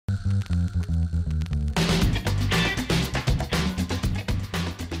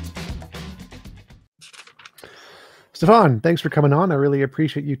Stefan, thanks for coming on. I really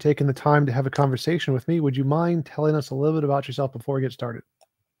appreciate you taking the time to have a conversation with me. Would you mind telling us a little bit about yourself before we get started?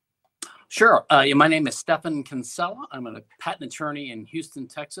 Sure. My name is Stefan Kinsella. I'm a patent attorney in Houston,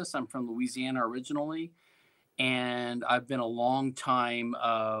 Texas. I'm from Louisiana originally, and I've been a long time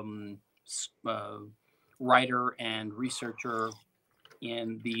writer and researcher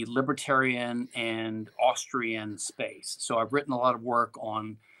in the libertarian and Austrian space. So I've written a lot of work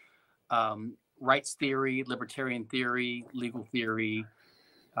on rights theory, libertarian theory, legal theory.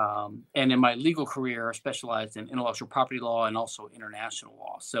 And in my legal career, I specialized in intellectual property law and also international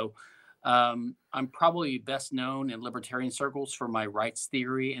law. So I'm probably best known in libertarian circles for my rights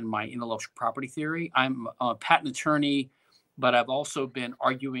theory and my intellectual property theory. I'm a patent attorney, but I've also been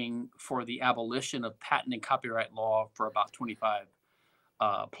arguing for the abolition of patent and copyright law for about 25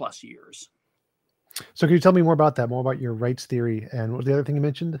 plus years. So can you tell me more about that, more about your rights theory, and what was the other thing you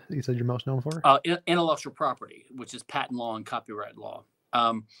mentioned that you said you're most known for? Intellectual property, which is patent law and copyright law.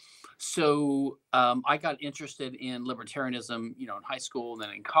 So I got interested in libertarianism, in high school and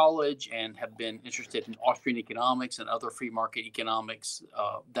then in college, and have been interested in Austrian economics and other free market economics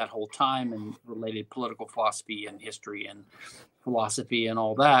that whole time, and related political philosophy and history and philosophy and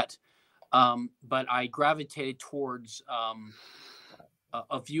all that. But I gravitated towards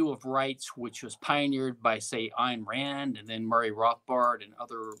a view of rights which was pioneered by, say, Ayn Rand and then Murray Rothbard and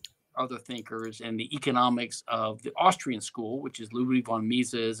other thinkers, and the economics of the Austrian school, which is Ludwig von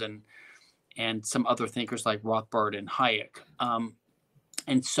Mises and some other thinkers like Rothbard and Hayek.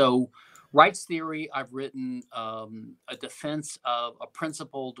 And so rights theory, I've written a defense of a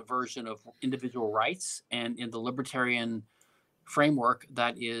principled version of individual rights, and in the libertarian framework,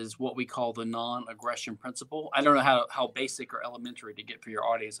 that is what we call the non-aggression principle. I don't know how basic or elementary to get for your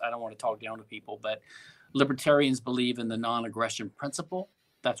audience. I don't want to talk down to people, but libertarians believe in the non-aggression principle.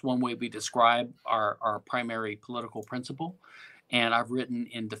 That's one way we describe our primary political principle. And I've written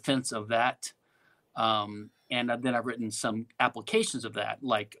in defense of that. And then I've written some applications of that,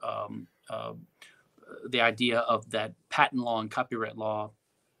 like the idea of that patent law and copyright law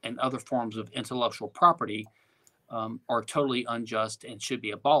and other forms of intellectual property are totally unjust and should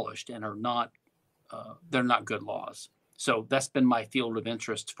be abolished, and are not, they're not good laws. So that's been my field of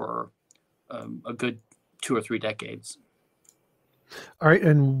interest for a good 2 or 3 decades. All right.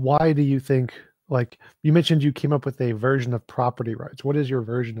 And why do you think, like you mentioned, you came up with a version of property rights? What is your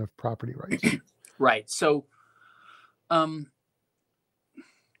version of property rights? Right. So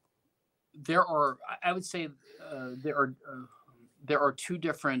there are, I would say there are two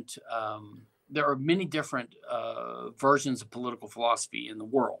different, there are many different versions of political philosophy in the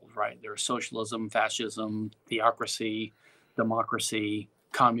world, right? There's socialism, fascism, theocracy, democracy,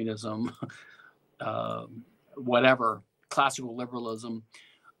 communism, whatever, classical liberalism.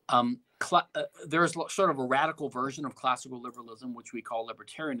 There's sort of a radical version of classical liberalism, which we call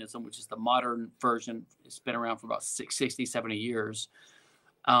libertarianism, which is the modern version. It's been around for about 60, 70 years.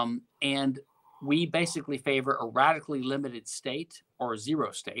 And we basically favor a radically limited state, or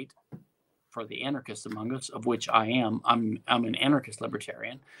zero state, for the anarchists among us, of which I am. I'm an anarchist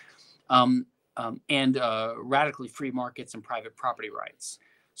libertarian, and radically free markets and private property rights.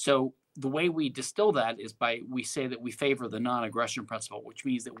 So the way we distill that is we say that we favor the non-aggression principle, which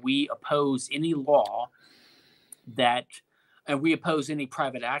means that we oppose any law and we oppose any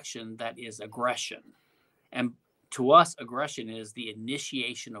private action that is aggression. And to us, aggression is the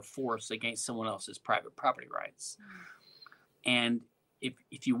initiation of force against someone else's private property rights. And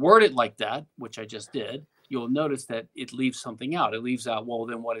if you word it like that, which I just did, you'll notice that it leaves something out. It leaves out, well,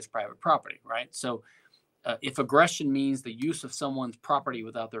 then what is private property, right? So if aggression means the use of someone's property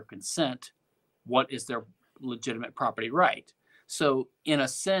without their consent, what is their legitimate property right? So in a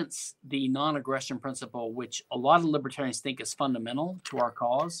sense, the non-aggression principle, which a lot of libertarians think is fundamental to our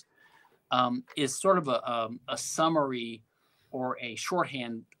cause, is sort of a summary or a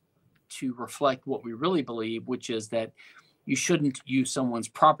shorthand to reflect what we really believe, which is that you shouldn't use someone's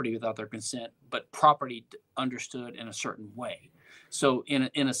property without their consent, but property understood in a certain way. So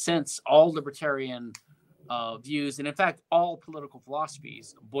in a sense, all libertarian views, and in fact, all political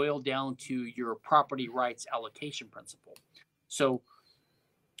philosophies, boil down to your property rights allocation principle. So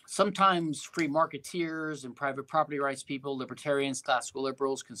sometimes free marketeers and private property rights people, libertarians, classical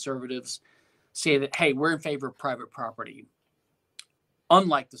liberals, conservatives, say that, hey, we're in favor of private property,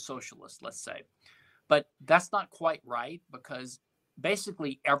 unlike the socialists, let's say. But that's not quite right, because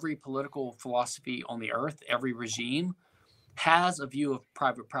basically every political philosophy on the earth, every regime, has a view of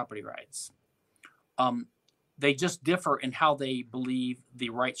private property rights. They just differ in how they believe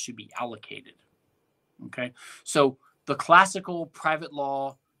the rights should be allocated. Okay, so the classical private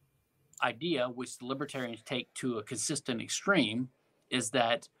law idea, which the libertarians take to a consistent extreme, is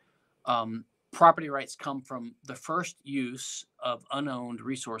that property rights come from the first use of unowned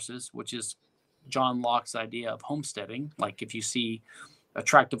resources, which is John Locke's idea of homesteading. Like if you see a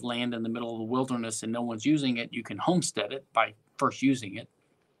tract of land in the middle of the wilderness and no one's using it, you can homestead it by first using it,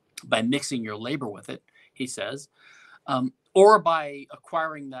 by mixing your labor with it, he says, or by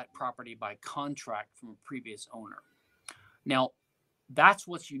acquiring that property by contract from a previous owner. Now, that's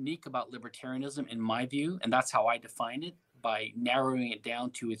what's unique about libertarianism in my view, and that's how I define it, by narrowing it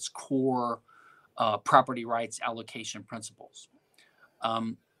down to its core property rights allocation principles.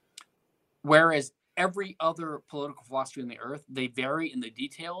 Whereas every other political philosophy on the earth, they vary in the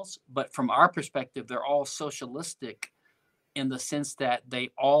details, but from our perspective, they're all socialistic in the sense that they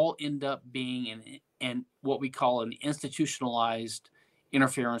all end up being in what we call an institutionalized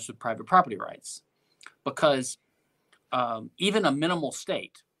interference with private property rights. Because even a minimal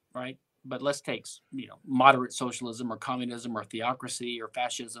state, right? But let's take, moderate socialism or communism or theocracy or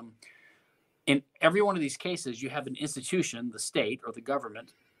fascism. In every one of these cases, you have an institution, the state or the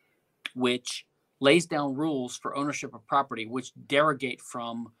government, which lays down rules for ownership of property, which derogate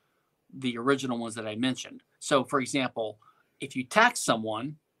from the original ones that I mentioned. So, for example, if you tax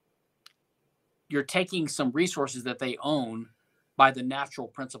someone, you're taking some resources that they own by the natural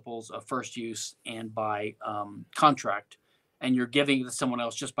principles of first use and by contract, and you're giving it to someone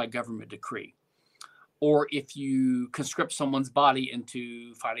else just by government decree. Or if you conscript someone's body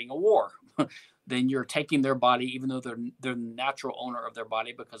into fighting a war, then you're taking their body, even though they're the natural owner of their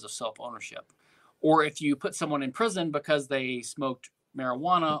body because of self-ownership. Or if you put someone in prison because they smoked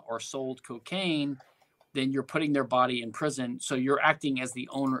marijuana or sold cocaine, then you're putting their body in prison. So you're acting as the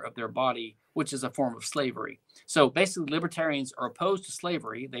owner of their body, which is a form of slavery. So basically, libertarians are opposed to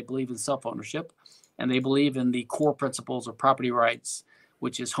slavery. They believe in self-ownership, and they believe in the core principles of property rights,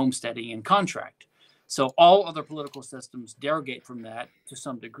 which is homesteading and contract. So all other political systems derogate from that to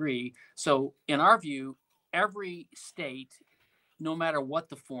some degree. So in our view, every state, no matter what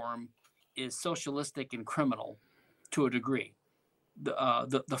the form, is socialistic and criminal to a degree.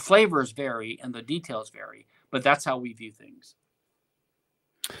 The flavors vary and the details vary, but that's how we view things.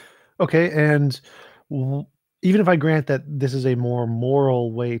 Okay, and even if I grant that this is a more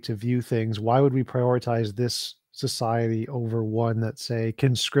moral way to view things, why would we prioritize this society over one that, say,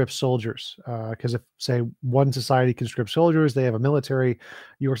 conscripts soldiers? Because if, say, one society conscripts soldiers, they have a military,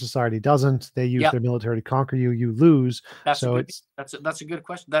 your society doesn't. They use their military to conquer you, you lose. That's a good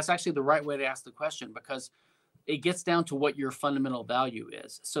question. That's actually the right way to ask the question, because it gets down to what your fundamental value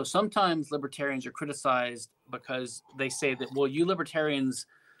is. So sometimes libertarians are criticized because they say that, well, you libertarians,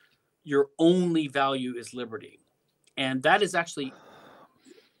 your only value is liberty. And that is actually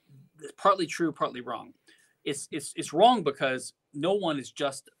partly true, partly wrong. It's wrong because no one is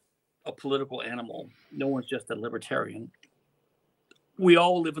just a political animal. No one's just a libertarian. We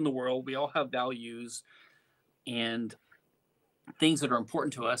all live in the world. We all have values and things that are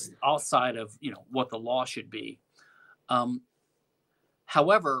important to us outside of, what the law should be.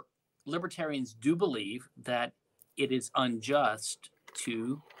 However, libertarians do believe that it is unjust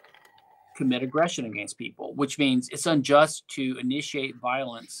to commit aggression against people, which means it's unjust to initiate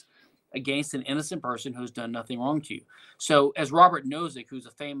violence against an innocent person who's done nothing wrong to you. So as Robert Nozick, who's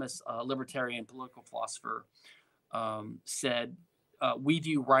a famous libertarian political philosopher, said, we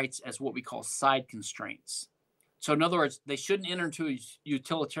view rights as what we call side constraints. So in other words, they shouldn't enter into a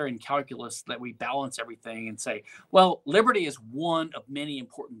utilitarian calculus that we balance everything and say, well, liberty is one of many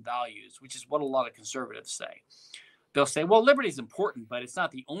important values, which is what a lot of conservatives say. They'll say, well, liberty is important, but it's not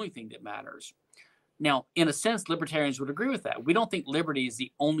the only thing that matters. Now, in a sense, libertarians would agree with that. We don't think liberty is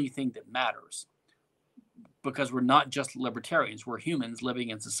the only thing that matters, because we're not just libertarians. We're humans living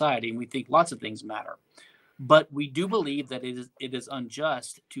in society, and we think lots of things matter. But we do believe that it is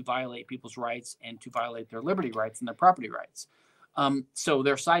unjust to violate people's rights and to violate their liberty rights and their property rights. So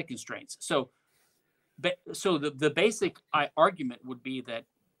there are side constraints. So the basic argument would be that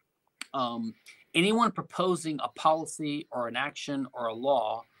anyone proposing a policy or an action or a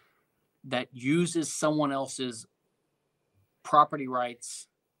law that uses someone else's property rights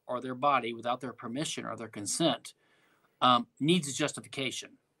or their body without their permission or their consent needs a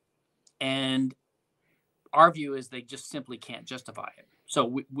justification. And our view is they just simply can't justify it.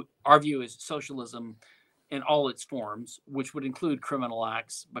 So our view is socialism in all its forms, which would include criminal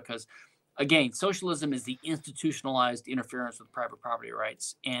acts, because, again, socialism is the institutionalized interference with private property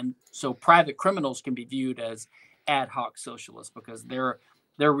rights. And so private criminals can be viewed as ad hoc socialists because they're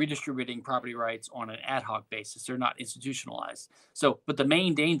they're redistributing property rights on an ad hoc basis. They're not institutionalized. So, but the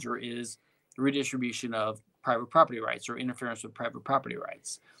main danger is the redistribution of private property rights or interference with private property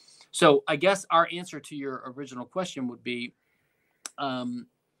rights. So I guess our answer to your original question would be,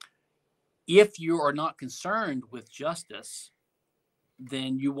 if you are not concerned with justice,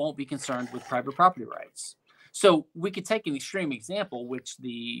 then you won't be concerned with private property rights. So we could take an extreme example, which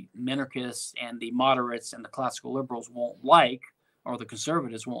the minarchists and the moderates and the classical liberals won't like, or the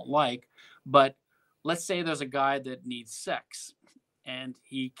conservatives won't like. But let's say there's a guy that needs sex and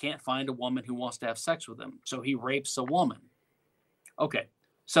he can't find a woman who wants to have sex with him. So he rapes a woman. Okay.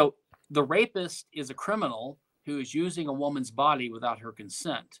 So the rapist is a criminal who is using a woman's body without her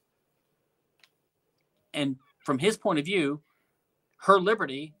consent. And from his point of view, her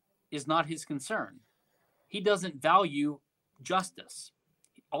liberty is not his concern. He doesn't value justice.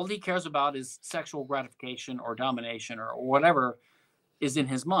 All he cares about is sexual gratification or domination or whatever is in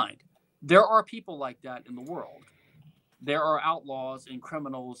his mind. There are people like that in the world. There are outlaws and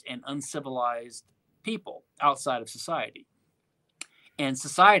criminals and uncivilized people outside of society. And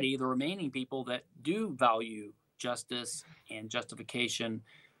society, the remaining people that do value justice and justification,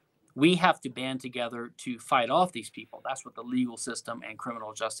 we have to band together to fight off these people. That's what the legal system and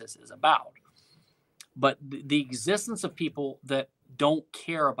criminal justice is about. But the existence of people that don't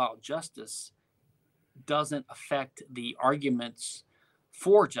care about justice doesn't affect the arguments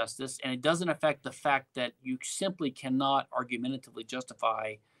for justice, and it doesn't affect the fact that you simply cannot argumentatively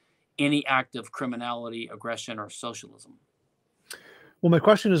justify any act of criminality, aggression, or socialism. Well, my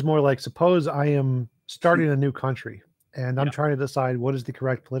question is more like, suppose I am starting a new country and I'm trying to decide what is the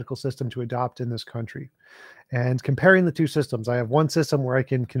correct political system to adopt in this country. And comparing the two systems, I have one system where I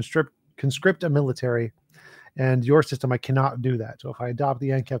can conscript a military, and your system, I cannot do that. So if I adopt the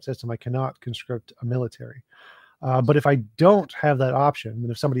ANCAP system, I cannot conscript a military. But if I don't have that option,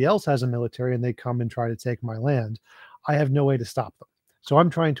 and if somebody else has a military and they come and try to take my land, I have no way to stop them. So I'm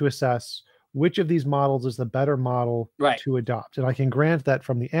trying to assess which of these models is the better model to adopt. And I can grant that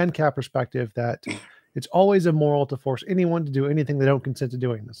from the ANCAP perspective that it's always immoral to force anyone to do anything they don't consent to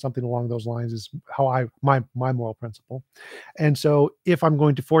doing. Something along those lines is how my moral principle. And so if I'm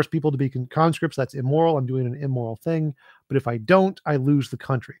going to force people to be conscripts, that's immoral. I'm doing an immoral thing. But if I don't, I lose the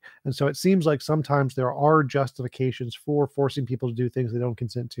country. And so it seems like sometimes there are justifications for forcing people to do things they don't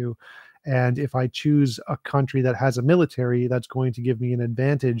consent to. And if I choose a country that has a military, that's going to give me an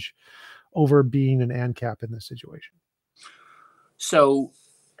advantage over being an ANCAP in this situation. So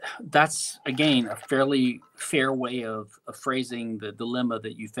that's, again, a fairly fair way of phrasing the dilemma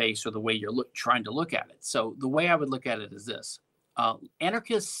that you face, or the way you're trying to look at it. So the way I would look at it is this.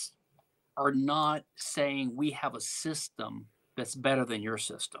 Anarchists are not saying we have a system that's better than your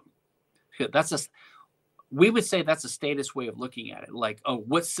system. We would say that's a statist way of looking at it. Like, oh,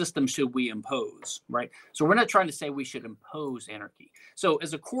 what system should we impose, right? So we're not trying to say we should impose anarchy. So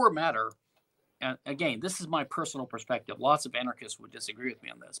as a core matter, and again, this is my personal perspective. Lots of anarchists would disagree with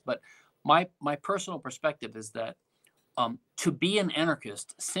me on this, but my personal perspective is that to be an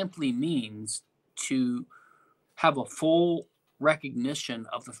anarchist simply means to have a full recognition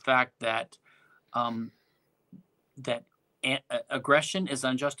of the fact that aggression is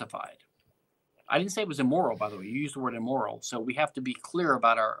unjustified. I didn't say it was immoral, by the way. You used the word immoral, so we have to be clear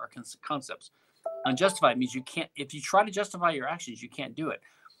about our concepts. Unjustified means you can't. If you try to justify your actions, you can't do it.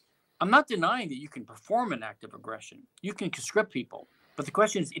 I'm not denying that you can perform an act of aggression. You can conscript people. But the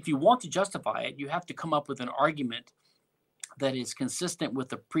question is, if you want to justify it, you have to come up with an argument that is consistent with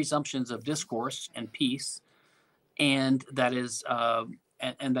the presumptions of discourse and peace, and that is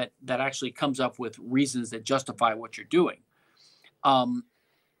and that actually comes up with reasons that justify what you're doing.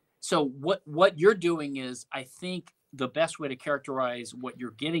 So what you're doing is, I think the best way to characterize what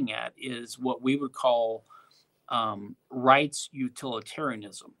you're getting at is what we would call rights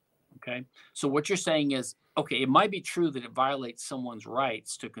utilitarianism. Okay. So what you're saying is, okay, it might be true that it violates someone's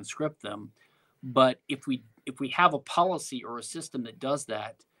rights to conscript them, but if we have a policy or a system that does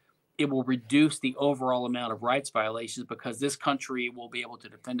that, it will reduce the overall amount of rights violations, because this country will be able to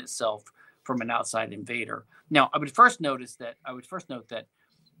defend itself from an outside invader. Now, I would first note that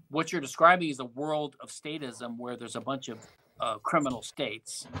what you're describing is a world of statism where there's a bunch of criminal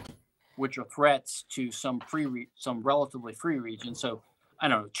states, which are threats to some relatively free region. So I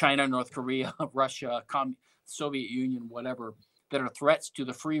don't know, China, North Korea, Russia, Soviet Union, whatever, that are threats to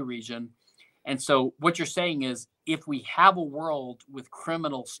the free region. And so what you're saying is, if we have a world with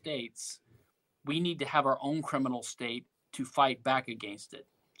criminal states, we need to have our own criminal state to fight back against it.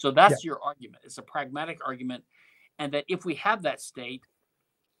 So that's your argument. It's a pragmatic argument. And that if we have that state,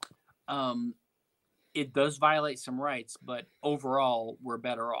 it does violate some rights, but overall we're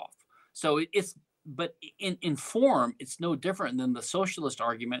better off. So it's, but in form, it's no different than the socialist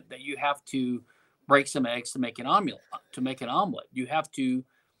argument that you have to break some eggs to make an omelet. You have to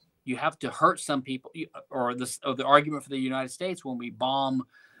hurt some people, or the argument for the United States when we bomb,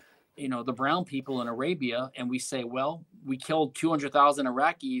 the brown people in Arabia, and we say, well, we killed 200,000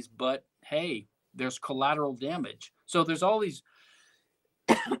 Iraqis, but hey, there's collateral damage. So there's all these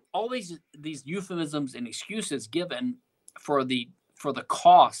euphemisms and excuses given for the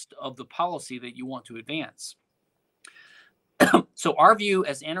cost of the policy that you want to advance. So our view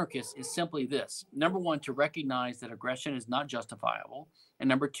as anarchists is simply this: number one, to recognize that aggression is not justifiable, and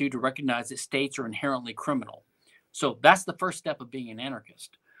number two, to recognize that states are inherently criminal. So that's the first step of being an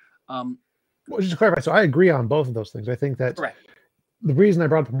anarchist. Well, just to clarify, so I agree on both of those things. I think that Correct. The reason I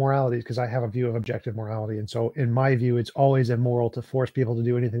brought up morality is because I have a view of objective morality. And so in my view, it's always immoral to force people to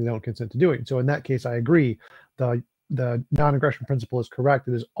do anything they don't consent to doing. So in that case, I agree. The non-aggression principle is correct.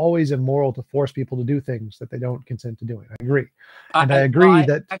 It is always immoral to force people to do things that they don't consent to doing. I agree. And I agree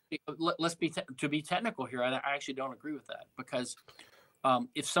that... Actually, let's be technical here. I actually don't agree with that, because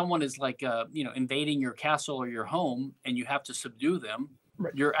if someone is like, invading your castle or your home and you have to subdue them,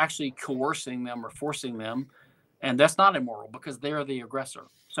 right, you're actually coercing them or forcing them. And that's not immoral because they're the aggressor.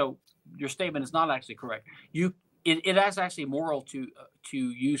 So your statement is not actually correct. It is actually moral to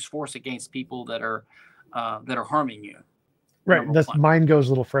use force against people that are harming you. Right. Mine goes a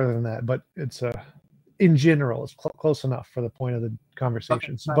little further than that, but it's in general, it's close enough for the point of the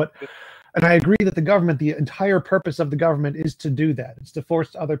conversation. Okay. And I agree that the entire purpose of the government is to do that. It's to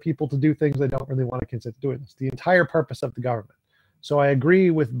force other people to do things they don't really want to consent to doing. It's the entire purpose of the government. So I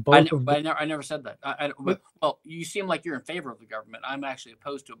agree with both. I never said that. Well, you seem like you're in favor of the government. I'm actually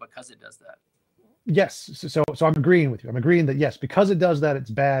opposed to it because it does that. Yes. So I'm agreeing with you. I'm agreeing that, yes, because it does that,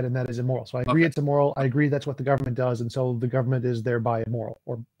 it's bad and that is immoral. So I agree it's immoral. I agree that's what the government does. And so the government is thereby immoral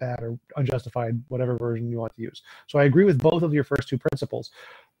or bad or unjustified, whatever version you want to use. So I agree with both of your first two principles.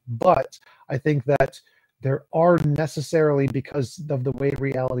 But I think that there are necessarily, because of the way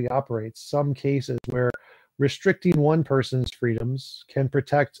reality operates, some cases where restricting one person's freedoms can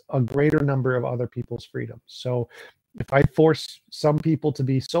protect a greater number of other people's freedoms. So if I force some people to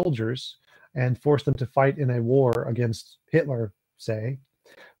be soldiers and force them to fight in a war against Hitler, say,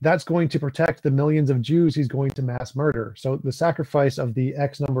 that's going to protect the millions of Jews he's going to mass murder. So the sacrifice of the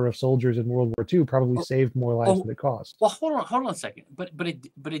X number of soldiers in World War II probably saved more lives than it cost. Well, hold on a second. But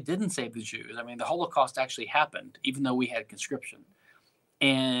it didn't save the Jews. I mean, the Holocaust actually happened, even though we had conscription.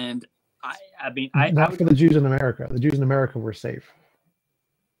 And not for the Jews in America. The Jews in America were safe.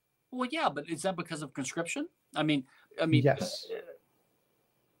 Well, yeah, but is that because of conscription? I mean, yes.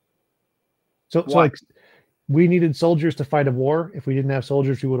 So like, we needed soldiers to fight a war. If we didn't have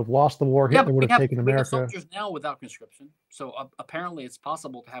soldiers, we would have lost the war. Hitler would have taken America. We have soldiers now without conscription. So apparently, it's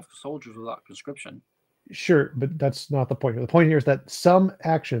possible to have soldiers without conscription. Sure, but that's not the point here. The point here is that some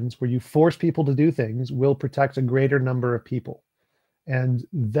actions where you force people to do things will protect a greater number of people. And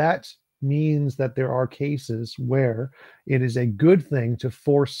that means that there are cases where it is a good thing to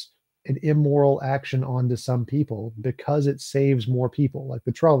force an immoral action onto some people because it saves more people, like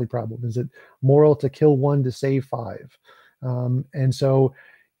the trolley problem. Is it moral to kill one to save five? And so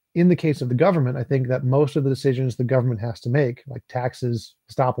in the case of the government, I think that most of the decisions the government has to make, like taxes,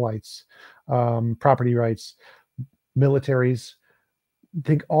 stoplights, property rights, militaries, I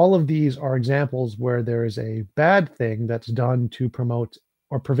think all of these are examples where there is a bad thing that's done to promote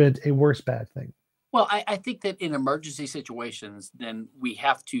or prevent a worse bad thing. Well, I think that in emergency situations, then we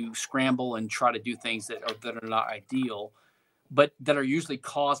have to scramble and try to do things that are not ideal, but that are usually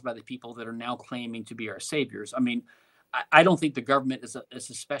caused by the people that are now claiming to be our saviors. I mean, I don't think the government is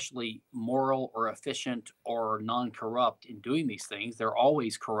especially moral or efficient or non-corrupt in doing these things. They're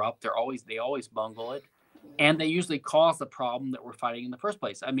always corrupt. They always bungle it. And they usually cause the problem that we're fighting in the first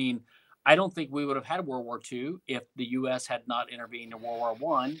place. I mean, I don't think we would have had World War II if the U.S. had not intervened in World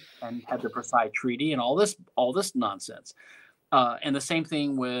War I and had the Versailles Treaty and all this nonsense. And the same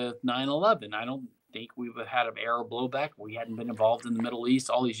thing with 9/11. I don't think we would have had an Arab blowback. We hadn't been involved in the Middle East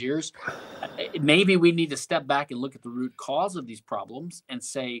all these years. Maybe we need to step back and look at the root cause of these problems and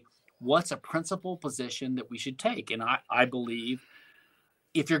say, what's a principled position that we should take? And I believe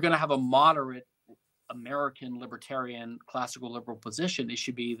if you're going to have a moderate American libertarian, classical liberal position, it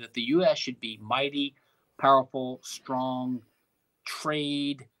should be that the U.S. should be mighty, powerful, strong,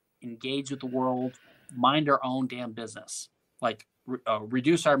 trade, engage with the world, mind our own damn business, like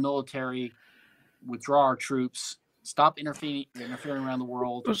reduce our military, withdraw our troops, Stop interfering around the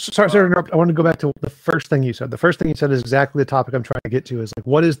world. Sorry to interrupt. I want to go back to the first thing you said. The first thing you said is exactly the topic I'm trying to get to, is like,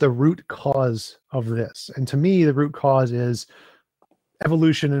 what is the root cause of this? And to me, the root cause is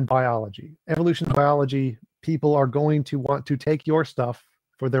evolution and biology. Evolution and biology, people are going to want to take your stuff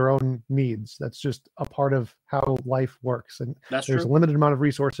for their own needs. That's just a part of how life works. And That's there's true. a limited amount of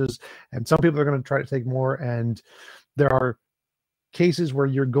resources, and some people are going to try to take more. And there are cases where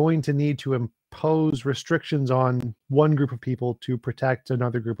you're going to need to impose restrictions on one group of people to protect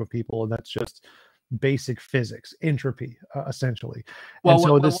another group of people. And that's just basic physics, entropy, essentially. Well, and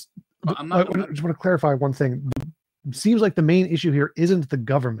so I just want to clarify one thing. It seems like the main issue here isn't the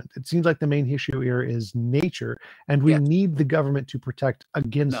government. It seems like the main issue here is nature, and we need the government to protect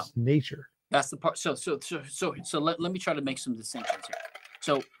against nature. That's the part. So let me try to make some distinctions here.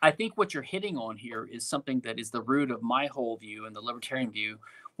 So I think what you're hitting on here is something that is the root of my whole view and the libertarian view,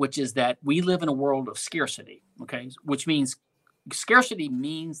 which is that we live in a world of scarcity. Okay, which means scarcity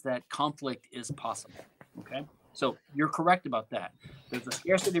means that conflict is possible. Okay, so you're correct about that. There's a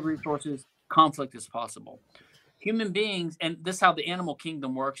scarcity of resources. Conflict is possible. Human beings, and this is how the animal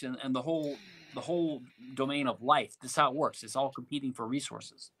kingdom works, and the whole domain of life. This is how it works. It's all competing for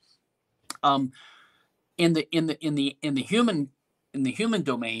resources. In the human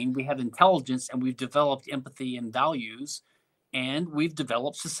domain, we have intelligence, and we've developed empathy and values, and we've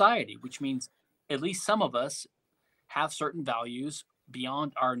developed society, which means at least some of us have certain values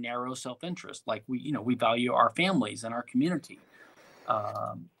beyond our narrow self-interest. Like we value our families and our community.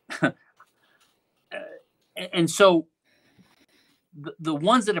 And so the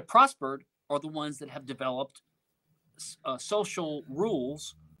ones that have prospered are the ones that have developed social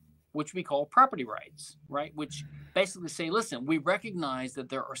rules, which we call property rights, right? Which basically say, listen, we recognize that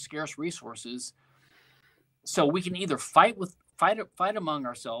there are scarce resources, so we can either fight among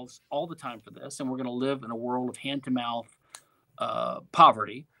ourselves all the time for this, and we're going to live in a world of hand-to-mouth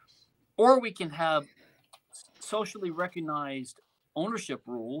poverty, or we can have socially recognized ownership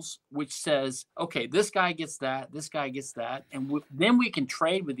rules, which says, okay, this guy gets that, and then we can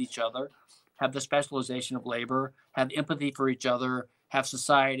trade with each other, have the specialization of labor, have empathy for each other, have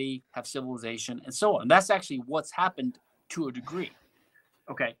society, have civilization, and so on. That's actually what's happened to a degree.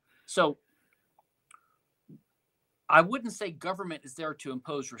 Okay, so I wouldn't say government is there to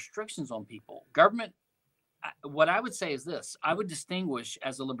impose restrictions on people. Government, what I would say is this: I would distinguish,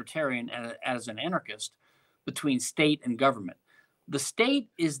 as a libertarian and as an anarchist, between state and government. The state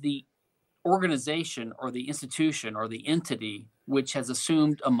is the organization or the institution or the entity which has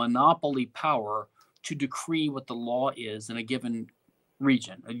assumed a monopoly power to decree what the law is in a given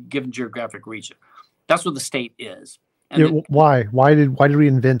region, a given geographic region. That's what the state is. And why did we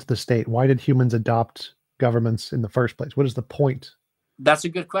invent the state? Why did humans adopt governments in the first place? What is the point? That's a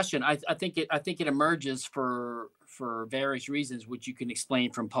good question. I think it emerges for various reasons, which you can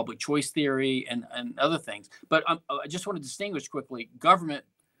explain from public choice theory and other things. But I just want to distinguish quickly government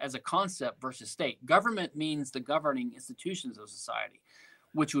as a concept versus state. Government means the governing institutions of society,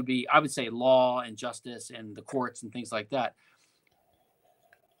 which would be, I would say, law and justice and the courts and things like that.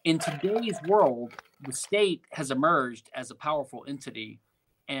 In today's world, the state has emerged as a powerful entity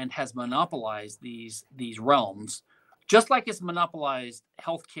and has monopolized these realms, just like it's monopolized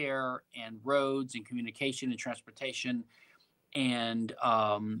healthcare and roads and communication and transportation. And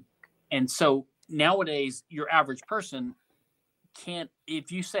so nowadays, your average person can't,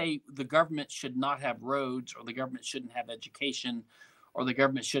 if you say the government should not have roads, or the government shouldn't have education, or the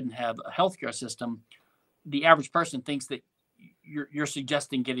government shouldn't have a healthcare system, the average person thinks that you're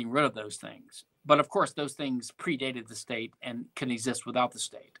suggesting getting rid of those things. But of course, those things predated the state and can exist without the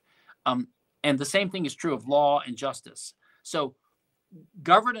state. And the same thing is true of law and justice. So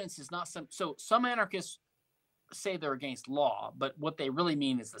governance is not some anarchists say they're against law, but what they really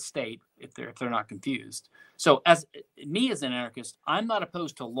mean is the state, if they're not confused. So as an anarchist, I'm not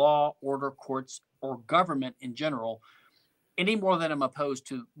opposed to law, order, courts, or government in general, any more than I'm opposed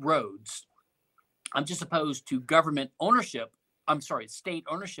to roads. I'm just opposed to government ownership. State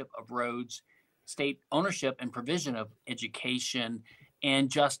ownership of roads, state ownership and provision of education and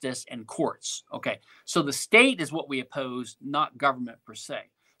justice and courts. Okay, so the state is what we oppose, not government per se.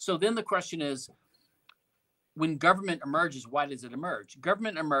 So then the question is, when government emerges, why does it emerge?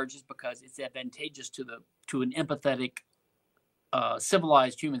 Government emerges because it's advantageous to an empathetic,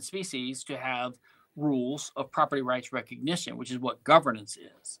 civilized human species to have rules of property rights recognition, which is what governance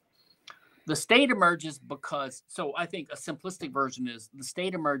is. The state emerges because, so I think a simplistic version is the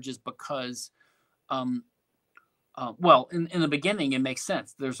state emerges because, well, in the beginning, it makes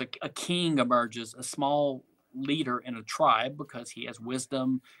sense. There's a king emerges, a small leader in a tribe because he has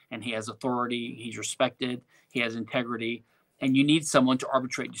wisdom and he has authority, he's respected, he has integrity, and you need someone to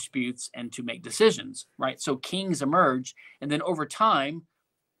arbitrate disputes and to make decisions, right? So kings emerge, and then over time,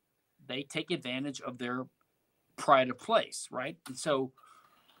 they take advantage of their pride of place, right? And so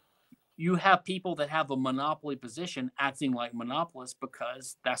you have people that have a monopoly position acting like monopolists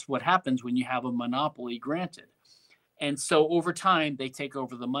because that's what happens when you have a monopoly granted. And so over time, they take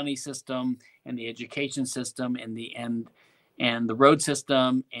over the money system and the education system and the road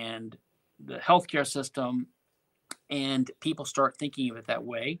system and the healthcare system, and people start thinking of it that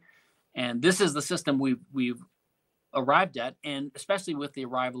way. And this is the system we've arrived at, and especially with the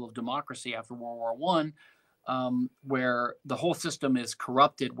arrival of democracy after World War One, where the whole system is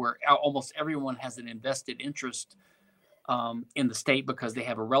corrupted, where almost everyone has an invested interest in the state because they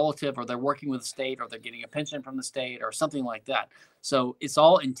have a relative, or they're working with the state, or they're getting a pension from the state, or something like that. So it's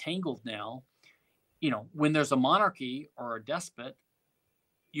all entangled now. When there's a monarchy or a despot,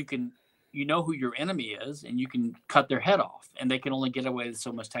 you know who your enemy is, and you can cut their head off, and they can only get away with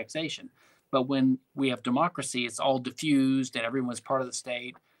so much taxation. But when we have democracy, it's all diffused, and everyone's part of the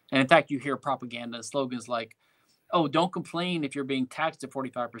state. And in fact, you hear propaganda and slogans like, "Oh, don't complain if you're being taxed at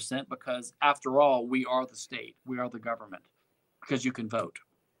 45%, because after all, we are the state, we are the government, because you can vote,"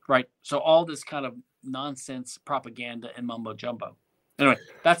 right? So all this kind of nonsense propaganda and mumbo jumbo. Anyway,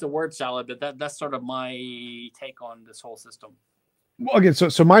 that's a word salad, but that's sort of my take on this whole system. Well, again,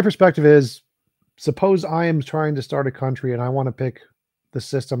 so my perspective is, suppose I am trying to start a country and I want to pick the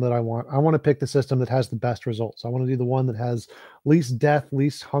system that I want. I want to pick the system that has the best results. I want to do the one that has least death,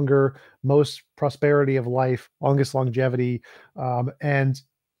 least hunger, most prosperity of life, longest longevity. And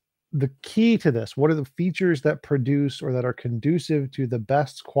the key to this, what are the features that produce or that are conducive to the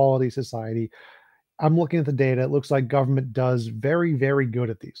best quality society? I'm looking at the data. It looks like government does very, very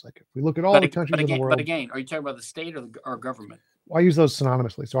good at these. Like if we look at all the countries in the world. But again, are you talking about the state or government? I use those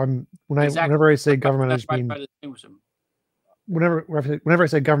synonymously. So Exactly. whenever I say government, I just mean, try to distinguish them. Whenever I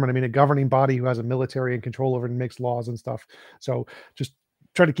say government, I mean a governing body who has a military and control over and makes laws and stuff. So just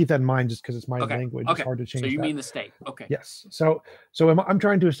try to keep that in mind, just because it's my language. It's hard to change. So you that. mean the state? Okay. Yes. So I'm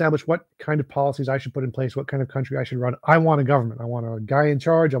trying to establish what kind of policies I should put in place, what kind of country I should run. I want a government. I want a guy in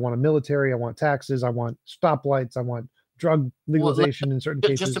charge. I want a military. I want taxes. I want stoplights. I want drug legalization in certain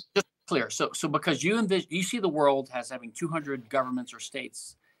cases. Just to be clear. So because you see the world as having 200 governments or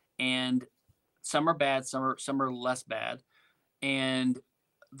states, and some are bad, some are less bad, and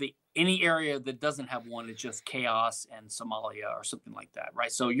any area that doesn't have one is just chaos and Somalia or something like that,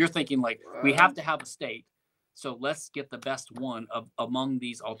 right? So you're thinking like, we have to have a state, so let's get the best one among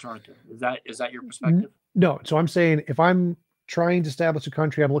these alternatives. Is that your perspective? No. So I'm saying, if I'm trying to establish a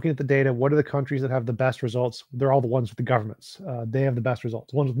country, I'm looking at the data. What are the countries that have the best results? They're all the ones with the governments. They have the best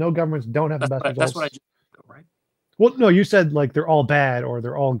results. The ones with no governments don't have the best results. That's what I just said, right? Well, no, you said like they're all bad or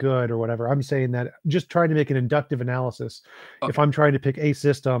they're all good or whatever. I'm saying that just trying to make an inductive analysis. Okay. If I'm trying to pick a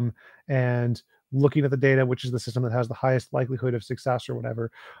system and looking at the data, which is the system that has the highest likelihood of success or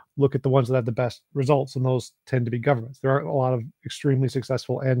whatever, look at the ones that have the best results, and those tend to be governments. There are a lot of extremely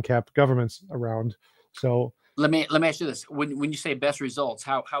successful and capped governments around. So let me ask you this: when you say best results,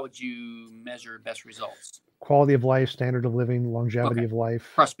 how would you measure best results? Quality of life, standard of living, longevity of life,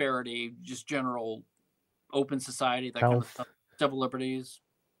 prosperity, just general open society, that health, kind of stuff, civil liberties.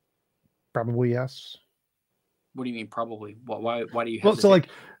 Probably yes. What do you mean probably? Why do you hesitate? Well, so like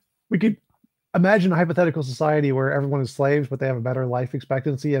we could imagine a hypothetical society where everyone is slaves, but they have a better life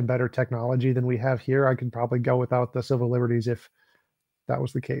expectancy and better technology than we have here. I could probably go without the civil liberties if that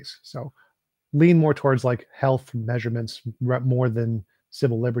was the case. So lean more towards like health measurements more than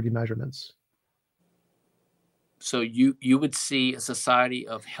civil liberty measurements. So you would see a society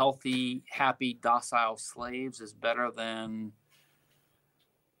of healthy, happy, docile slaves is better than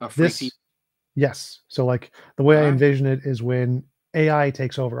a free people? Yes. So like the way I envision it is, when AI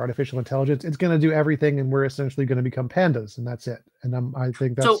takes over, artificial intelligence, it's going to do everything, and we're essentially going to become pandas, and that's it. And I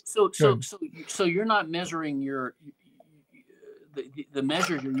think that's so you're not measuring the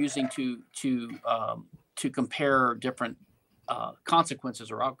measures you're using to compare different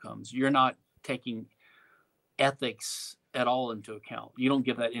consequences or outcomes. You're not taking ethics at all into account. You don't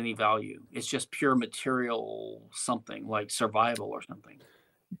give that any value. It's just pure material, something like survival or something.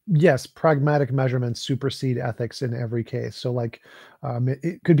 Yes, pragmatic measurements supersede ethics in every case. So like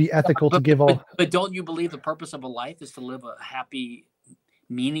it could be ethical to give all. But don't you believe the purpose of a life is to live a happy,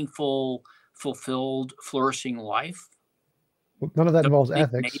 meaningful, fulfilled, flourishing life? Well, none of that involves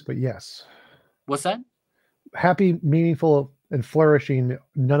ethics, but yes. What's that? Happy, meaningful, and flourishing,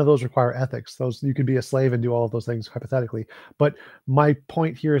 none of those require ethics. Those, you could be a slave and do all of those things hypothetically. But my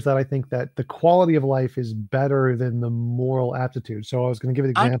point here is that I think that the quality of life is better than the moral aptitude. So I was going to give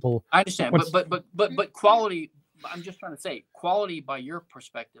an example. I understand, but quality. I'm just trying to say quality by your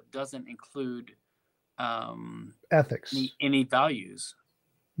perspective doesn't include ethics, any values.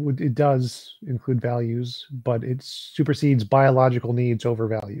 It does include values, but it supersedes biological needs over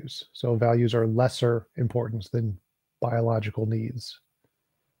values. So values are lesser importance than biological needs.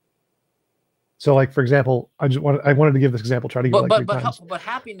 So, like, for example, I wanted to give this example. Try to give but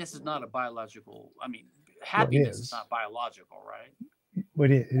happiness is not a biological. I mean, happiness is not biological, right? But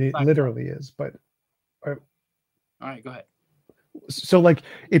it literally is. But all right, go ahead. So, like,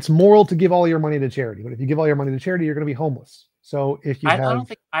 it's moral to give all your money to charity, but if you give all your money to charity, you're going to be homeless. So if you I don't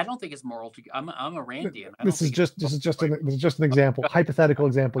think it's moral to. I'm a Randian. This is just an example, hypothetical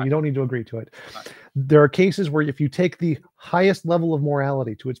example. You don't need to agree to it. There are cases where if you take the highest level of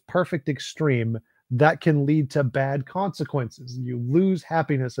morality to its perfect extreme, that can lead to bad consequences. You lose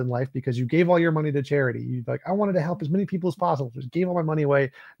happiness in life because you gave all your money to charity. You like, I wanted to help as many people as possible, just gave all my money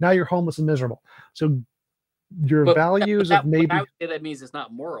away. Now you're homeless and miserable. So your values of maybe that means it's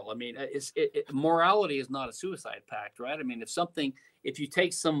not moral. I mean, morality is not a suicide pact, right? I mean, if you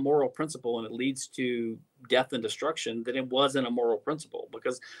take some moral principle and it leads to death and destruction, then it wasn't a moral principle,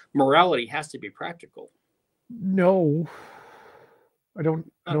 because morality has to be practical. No, I don't.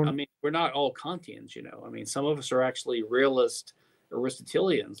 I mean, we're not all Kantians, you know. I mean, some of us are actually realist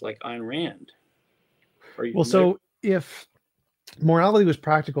Aristotelians, like Ayn Rand. Well, so if morality was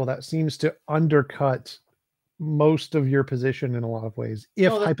practical, that seems to undercut most of your position in a lot of ways.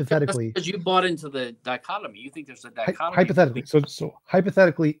 If hypothetically, because you bought into the dichotomy, you think there's a dichotomy. Hypothetically, so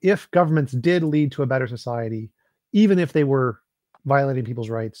hypothetically, if governments did lead to a better society, even if they were violating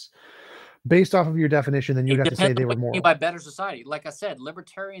people's rights, based off of your definition, then you'd have to say they were moral. By better society, like I said,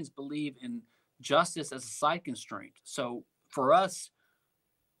 libertarians believe in justice as a side constraint. So for us,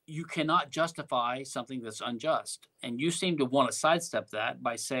 you cannot justify something that's unjust, and you seem to want to sidestep that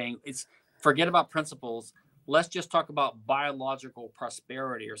by saying forget about principles. Let's just talk about biological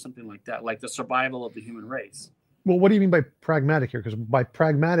prosperity or something like that, like the survival of the human race. Well, what do you mean by pragmatic here? Because by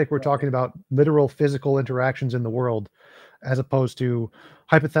pragmatic, we're talking about literal physical interactions in the world, as opposed to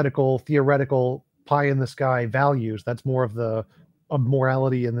hypothetical, theoretical, pie in the sky values. That's more of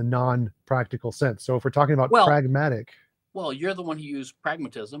morality in the non-practical sense. So if we're talking about pragmatic. Well, you're the one who used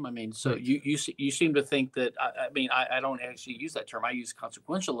pragmatism. I mean, so you seem to think that. I don't actually use that term. I use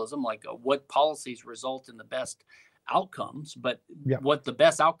consequentialism, like what policies result in the best outcomes. But what the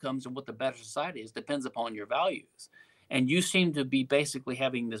best outcomes and what the better society is depends upon your values. And you seem to be basically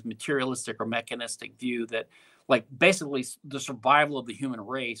having this materialistic or mechanistic view that, like, basically the survival of the human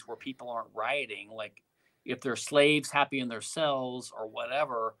race, where people aren't rioting, like if they're slaves happy in their cells or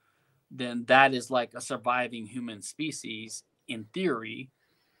whatever, then that is like a surviving human species in theory,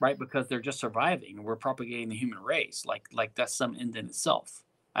 right? Because they're just surviving and we're propagating the human race. Like that's some end in itself.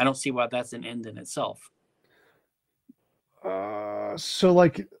 I don't see why that's an end in itself. So,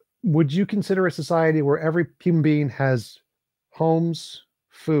 like, would you consider a society where every human being has homes,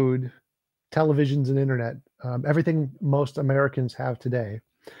 food, televisions, and internet, everything most Americans have today,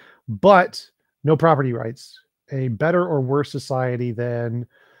 but no property rights, a better or worse society than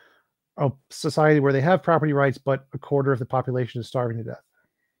a society where they have property rights, but a quarter of the population is starving to death?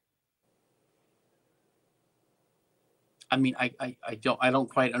 I mean, I don't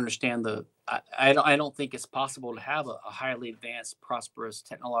quite understand I don't think it's possible to have a highly advanced, prosperous,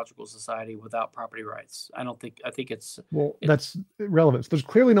 technological society without property rights. I think it's that's irrelevant. There's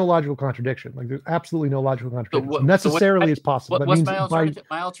clearly no logical contradiction. Like, there's absolutely no logical contradiction. Necessarily, it's possible. What's my alternative?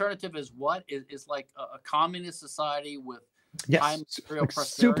 My alternative is what is like a communist society with like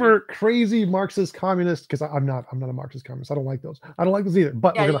super crazy Marxist communist, because I'm not a Marxist communist. I don't like those. I don't like those either.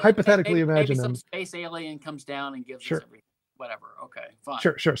 But we're going to hypothetically imagine some space alien comes down and gives us everything. Whatever. Okay, fine.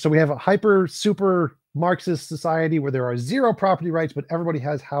 Sure. So we have a super Marxist society where there are zero property rights, but everybody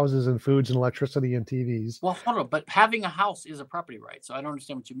has houses and foods and electricity and TVs. Well, hold on. But having a house is a property right. So I don't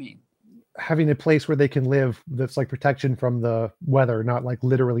understand what you mean. Having a place where they can live that's like protection from the weather, not like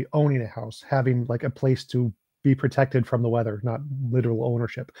literally owning a house. Having like a place to be protected from the weather, not literal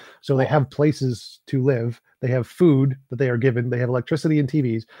ownership. So they have places to live. They have food that they are given. They have electricity and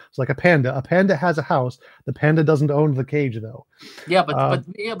TVs. It's like a panda. A panda has a house. The panda doesn't own the cage, though. Yeah,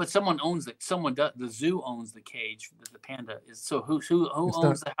 but someone owns it. Someone does. The zoo owns the cage that the panda is. So who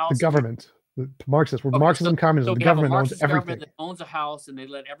owns the house? The government. The Marxists. We're Marxism, communism. The government owns everything. Government that owns a house, and they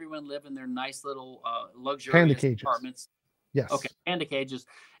let everyone live in their nice little luxurious apartments. Yes. Okay, panda cages,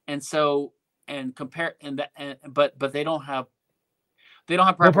 and so. But they don't have They don't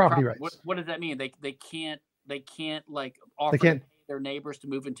have No private property property. rights. What does that mean? They can't like They offer to can't. pay their neighbors to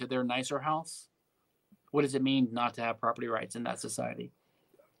move into their nicer house? What does it mean not to have property rights in that society?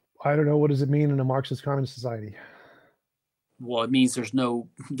 I don't know. What does it mean in a Marxist communist society? Well, it means there's no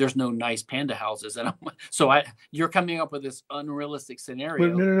nice panda houses, and you're coming up with this unrealistic Well,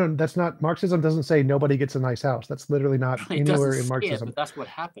 scenario. no. That's not Marxism. Doesn't say nobody gets a nice house. That's literally not It doesn't anywhere in say it, Marxism. but that's what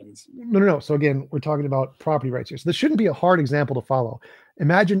happens. No. So again, we're talking about property rights here. So this shouldn't be a hard example to follow.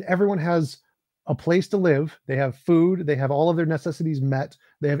 Imagine everyone has a place to live. They have food. They have all of their necessities met.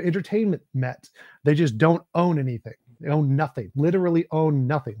 They have entertainment met. They just don't own anything. They own nothing. Literally own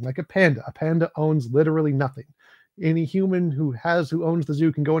nothing. Like a panda. A panda owns literally nothing. Any human who owns the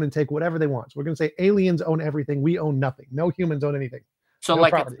zoo can go in and take whatever they want. So we're going to say aliens own everything. We own nothing. No humans own anything. So No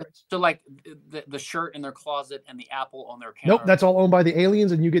like property rights. the shirt in their closet and the apple on their counter. Nope, that's all owned by the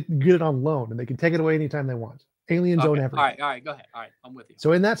aliens, and you get it on loan, and they can take it away anytime they want. Aliens own everything. All right, go ahead. All right, I'm with you.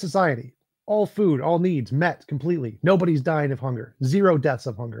 So in that society, all food, all needs met completely. Nobody's dying of hunger. 0 deaths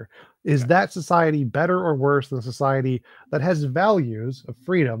of hunger. Is that society better or worse than a society that has values of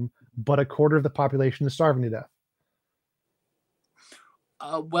freedom, but a quarter of the population is starving to death?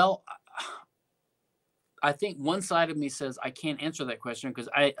 Well, I think one side of me says I can't answer that question because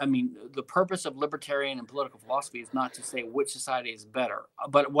I mean, the purpose of libertarian and political philosophy is not to say which society is better.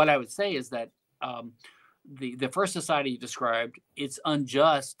 But what I would say is that the first society you described, it's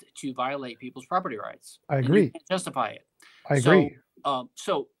unjust to violate people's property rights. I agree. You can't justify it. I agree.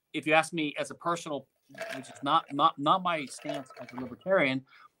 So if you ask me as a personal, which is not my stance as a libertarian,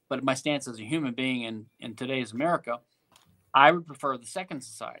 but my stance as a human being in today's America, I would prefer the second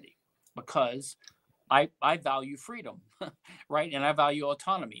society because I value freedom, right? And I value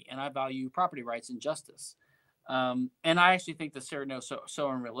autonomy, and I value property rights and justice. And I actually think the scenario is so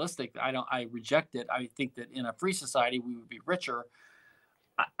unrealistic. I reject it. I think that in a free society we would be richer.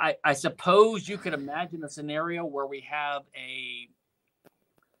 I suppose you could imagine a scenario where we have a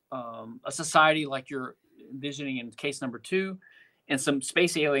society like you're envisioning in case number 2, and some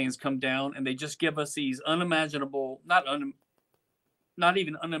space aliens come down and they just give us these unimaginable, not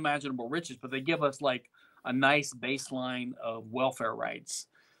even unimaginable riches, but they give us like a nice baseline of welfare rights.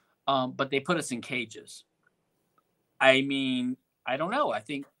 But they put us in cages. I mean, I don't know. I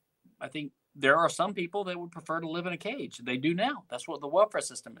think there are some people that would prefer to live in a cage. They do now. That's what the welfare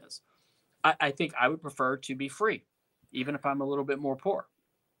system is. I think I would prefer to be free, even if I'm a little bit more poor.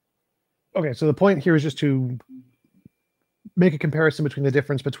 Okay, so the point here is just to make a comparison between the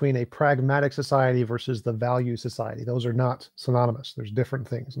difference between a pragmatic society versus the value society. Those are not synonymous. There's different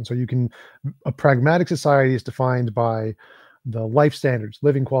things. And so a pragmatic society is defined by the life standards,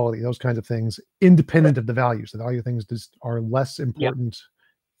 living quality, those kinds of things, independent of the values. The value things just are less important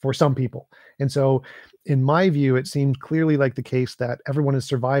for some people. And so in my view, it seems clearly like the case that everyone is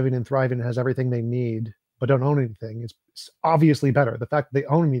surviving and thriving and has everything they need, but don't own anything is obviously better. The fact that they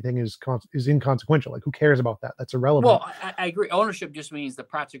own anything is inconsequential. Like, who cares about that? That's irrelevant. Well, I agree. Ownership just means the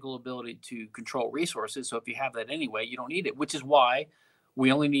practical ability to control resources. So if you have that anyway, you don't need it, which is why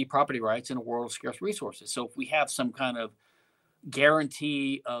we only need property rights in a world of scarce resources. So if we have some kind of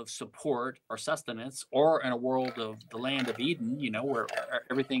guarantee of support or sustenance, or in a world of the land of Eden, where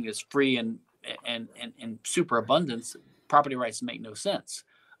everything is free and super abundance, property rights make no sense.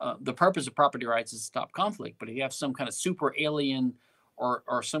 The purpose of property rights is to stop conflict. But if you have some kind of super alien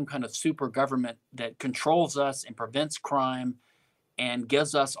or some kind of super government that controls us and prevents crime and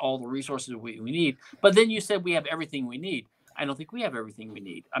gives us all the resources we need, but then you said we have everything we need. I don't think we have everything we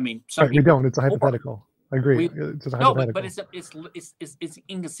need. I mean, we don't. It's a hypothetical. I agree. It's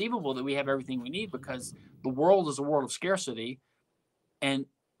inconceivable that we have everything we need, because the world is a world of scarcity, and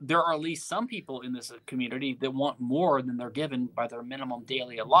there are at least some people in this community that want more than they're given by their minimum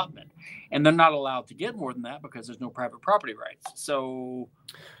daily allotment, and they're not allowed to get more than that because there's no private property rights. So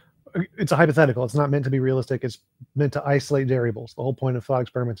it's a hypothetical. It's not meant to be realistic. It's meant to isolate variables. The whole point of thought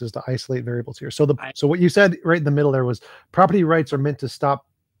experiments is to isolate variables here. So so what you said right in the middle there was property rights are meant to stop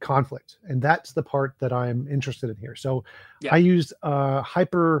conflict, and that's the part that I'm interested in here. So I used a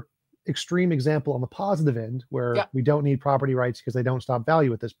hyper extreme example on the positive end where we don't need property rights because they don't stop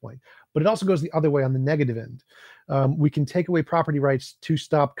value at this point, but it also goes the other way on the negative end. We can take away property rights to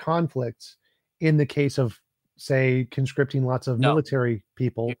stop conflicts in the case of, say, conscripting lots of military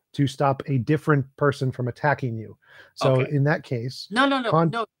people to stop a different person from attacking you. So in that case, no,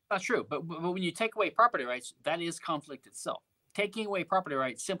 not true. But when you take away property rights, that is conflict itself. Taking away property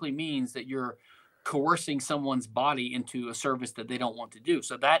rights simply means that you're coercing someone's body into a service that they don't want to do.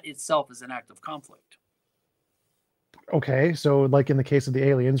 So that itself is an act of conflict. Okay, so like in the case of the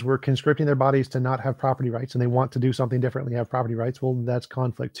aliens, we're conscripting their bodies to not have property rights and they want to do something differently, have property rights. Well, that's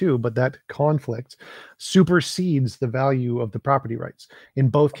conflict too, but that conflict supersedes the value of the property rights in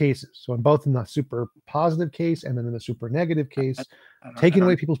both cases. So in both in the super positive case and then in the super negative I, case, I taking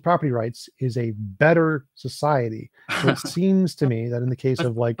away don't. people's property rights is a better society. So it seems to me that in the case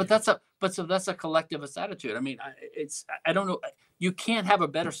of like, But that's a collectivist attitude. I mean, I don't know. You can't have a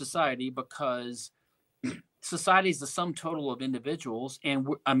better society because society is the sum total of individuals. And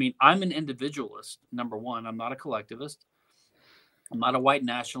I mean, I'm an individualist. Number one, I'm not a collectivist. I'm not a white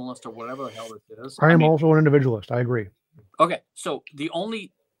nationalist or whatever the hell this is. I I am mean, also an individualist. I agree. okay, so the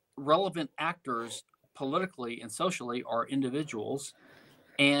only relevant actors politically and socially are individuals,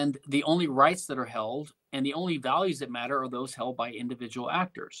 and the only rights that are held and the only values that matter are those held by individual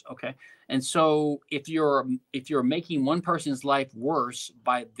actors. Okay, and so if you're making one person's life worse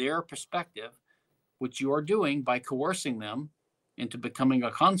by their perspective, which you are doing by coercing them into becoming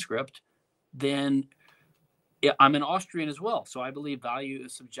a conscript, then I'm an Austrian as well. So I believe value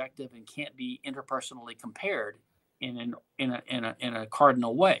is subjective and can't be interpersonally compared in a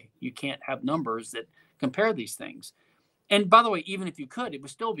cardinal way. You can't have numbers that compare these things. And by the way, even if you could, it would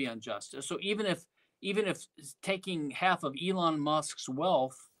still be unjust. So even if taking half of Elon Musk's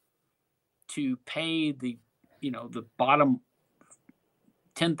wealth to pay the bottom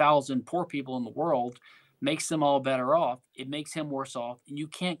 10,000 poor people in the world makes them all better off, it makes him worse off. And you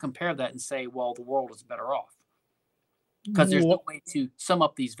can't compare that and say, well, the world is better off, because there's no way to sum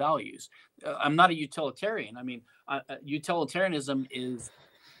up these values. I'm not a utilitarian. I mean, utilitarianism is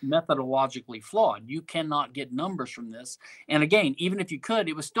methodologically flawed. You cannot get numbers from this. And again, even if you could,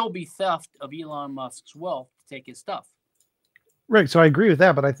 it would still be theft of Elon Musk's wealth to take his stuff. Right. So I agree with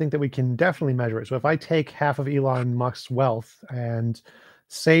that, but I think that we can definitely measure it. So if I take half of Elon Musk's wealth and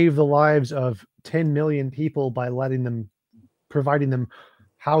save the lives of 10 million people by providing them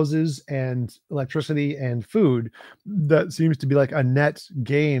houses and electricity and food, that seems to be like a net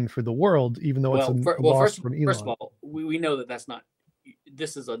gain for the world, even though it's a loss from First of Elon. all, we know that that's not.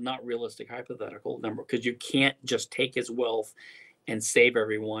 This is a not realistic hypothetical number, because you can't just take his wealth and save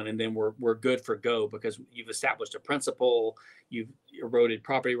everyone and then we're good for go, because you've established a principle, you've eroded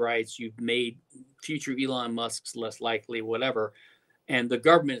property rights, you've made future Elon Musks less likely, whatever. And the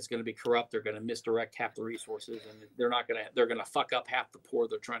government is going to be corrupt. They're going to misdirect half the resources, and they're going to fuck up half the poor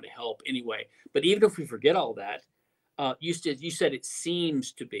they're trying to help anyway. But even if we forget all that, you said it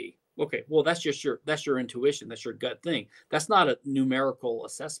seems to be okay. Well, that's your intuition. That's your gut thing. That's not a numerical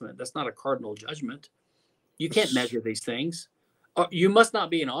assessment. That's not a cardinal judgment. You can't measure these things. You must not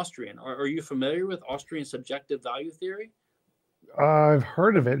be an Austrian. Are you familiar with Austrian subjective value theory? I've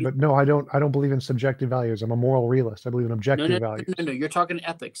heard of it, but no, I don't. I don't believe in subjective values. I'm a moral realist. I believe in No, objective no, values. no. You're talking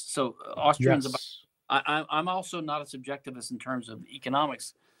ethics. So Austrians about. Yes. I'm also not a subjectivist in terms of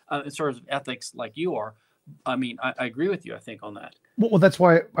economics, in terms of ethics, like you are. I mean, I agree with you, I think, on that. Well, that's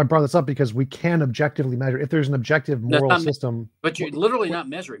why I brought this up, because we can objectively measure if there's an objective That's moral not, system. but you're literally not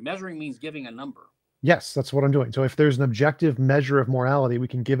measuring. Measuring means giving a number. Yes, that's what I'm doing. So if there's an objective measure of morality, we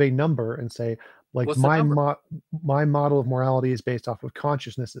can give a number and say, like, What's the number? my model of morality is based off of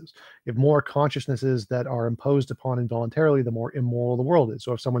consciousnesses. If more consciousnesses that are imposed upon involuntarily, the more immoral the world is.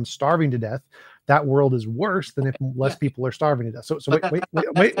 So if someone's starving to death, that world is worse than if less Yeah. people are starving to death. So But wait,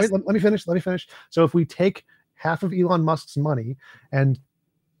 let me finish. Let me finish. So if we take half of Elon Musk's money and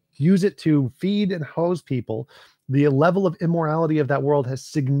use it to feed and hose people, the level of immorality of that world has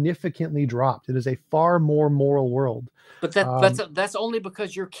significantly dropped. It is a far more moral world. But that's only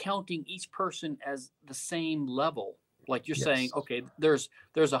because you're counting each person as the same level. Like you're saying, Yes. okay, there's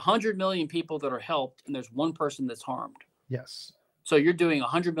 100 million people that are helped, and there's one person that's harmed. Yes. So you're doing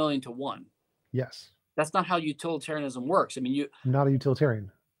 100 million to one. Yes. That's not how utilitarianism works. I mean, I'm not a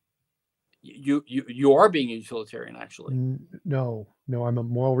utilitarian. you are being a utilitarian, actually. No, I'm a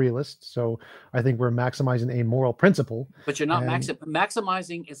moral realist. So I think we're maximizing a moral principle. But you're not And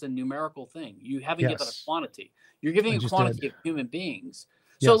maximizing is a numerical thing. You haven't given a yes, quantity. You're giving I a just quantity did. of human beings.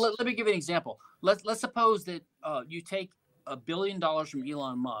 So Yes. let me give you an example. Let's suppose that you take $1 billion from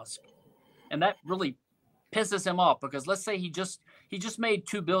Elon Musk, and that really pisses him off, because let's say he just made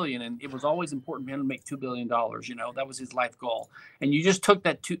 2 billion, and it was always important for him to make $2 billion. That was his life goal, and you just took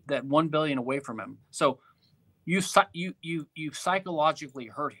that 1 billion away from him. So you psychologically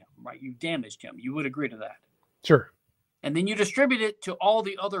hurt him, right? You damaged him. You would agree to that. Sure. And then you distribute it to all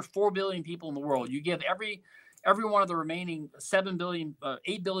the other 4 billion people in the world. You give every one of the remaining 8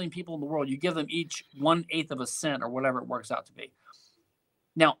 billion people in the world, you give them each 1/8 of a cent, or whatever it works out to be.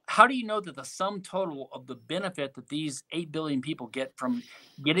 Now, how do you know that the sum total of the benefit that these 8 billion people get from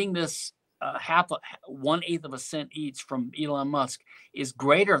getting this 1/8 of a cent each from Elon Musk is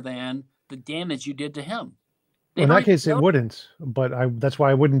greater than the damage you did to him. In that case, it wouldn't, but that's why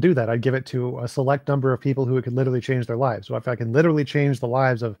I wouldn't do that. I'd give it to a select number of people who it could literally change their lives. So if I can literally change the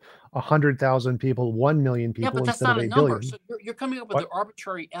lives of 100,000 people, 1 million people, yeah, but that's instead not of a 8 number. billion. So you're coming up with an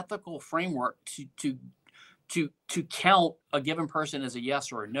arbitrary ethical framework to count a given person as a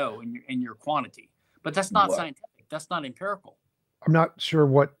yes or a no in your quantity. But that's not scientific. That's not empirical. I'm not sure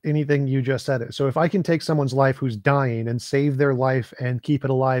what anything you just said is. So if I can take someone's life who's dying and save their life and keep it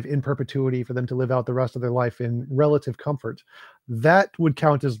alive in perpetuity for them to live out the rest of their life in relative comfort, that would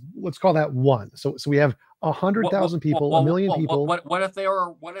count as, let's call that one. So we have 100,000 people, 1 million people. What if they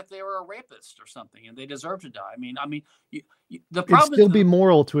were a rapist or something and they deserve to die? I mean, the problem it'd still be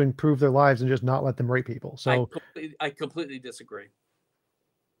moral to improve their lives and just not let them rape people. So I completely disagree.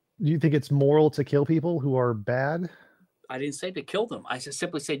 Do you think it's moral to kill people who are bad? I didn't say to kill them. I just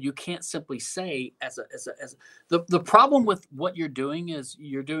simply said you can't simply say the problem with what you're doing is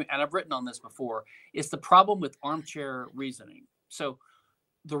and I've written on this before, it's the problem with armchair reasoning. So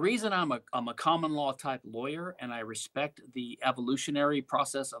the reason I'm a common law type lawyer and I respect the evolutionary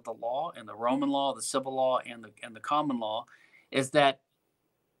process of the law and the Roman law, the civil law, and the common law is that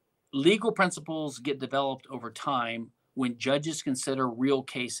legal principles get developed over time when judges consider real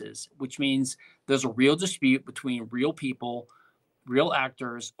cases, which means there's a real dispute between real people, real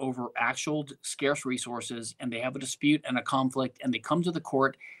actors over actual scarce resources, and they have a dispute and a conflict, and they come to the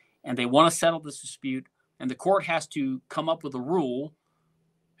court and they want to settle this dispute, and the court has to come up with a rule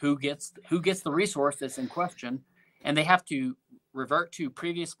who gets the resource that's in question, and they have to revert to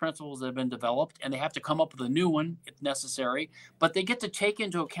previous principles that have been developed, and they have to come up with a new one if necessary, but they get to take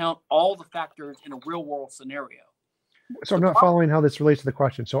into account all the factors in a real world scenario. So I'm not following how this relates to the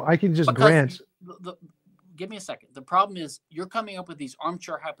question. So I can just grant. Give me a second. The problem is you're coming up with these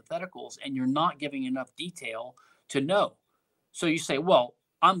armchair hypotheticals and you're not giving enough detail to know. So you say, well,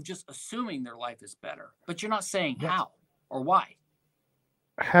 I'm just assuming their life is better, but you're not saying how or why.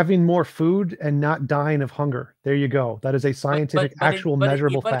 Having more food and not dying of hunger. There you go. That is a scientific,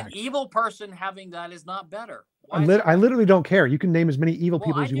 measurable fact. But an evil person having that is not better. I literally don't care. You can name as many evil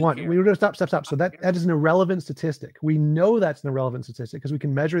people as you want. We're going to stop. So that is an irrelevant statistic. We know that's an irrelevant statistic because we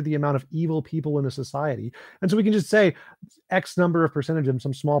can measure the amount of evil people in a society. And so we can just say X number of percentage of them,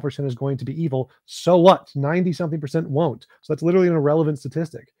 some small percent is going to be evil. So what? 90 something percent won't. So that's literally an irrelevant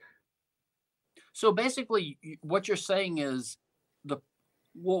statistic. So basically what you're saying is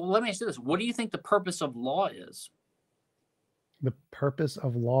let me ask you this. What do you think the purpose of law is? The purpose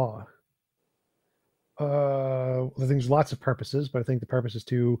of law? I think there's lots of purposes, but I think the purpose is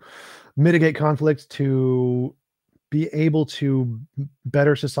to mitigate conflict, to be able to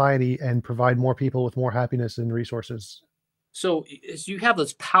better society and provide more people with more happiness and resources. So you have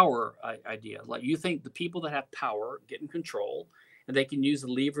this power idea. Like you think the people that have power get in control and they can use the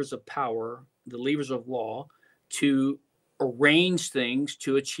levers of power, the levers of law to arrange things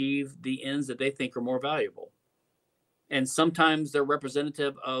to achieve the ends that they think are more valuable. And sometimes they're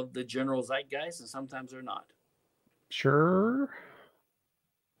representative of the general zeitgeist and sometimes they're not. Sure.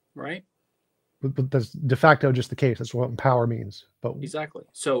 Right? But that's de facto just the case. That's what power means. But exactly.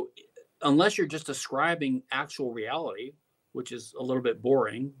 So unless you're just describing actual reality, which is a little bit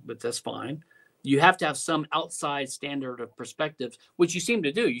boring, but that's fine, you have to have some outside standard of perspective, which you seem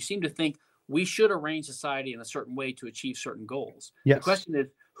to do. You seem to think we should arrange society in a certain way to achieve certain goals. Yes. The question is,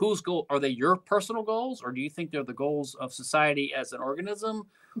 whose goal are they? Your personal goals, or do you think they're the goals of society as an organism?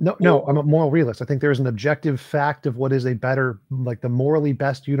 No, I'm a moral realist. I think there's an objective fact of what is a better, like the morally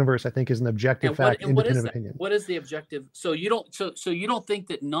best universe. I think is an objective fact, independent opinion. What is the objective? So you don't think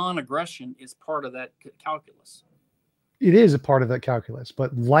that non-aggression is part of that calculus? It is a part of that calculus,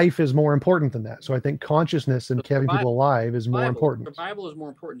 but life is more important than that. So I think consciousness and having people alive is more important. Survival is more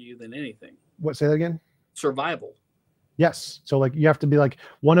important to you than anything. What? Say that again? Survival. Yes. So like you have to be like,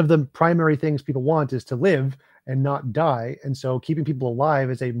 one of the primary things people want is to live and not die. And so keeping people alive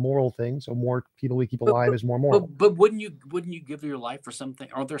is a moral thing. So more people we keep alive is more moral. But wouldn't you give your life for something?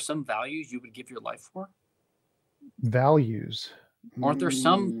 Aren't there some values you would give your life for? Values. Are there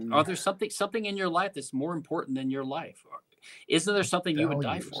something in your life that's more important than your life? Isn't there something you would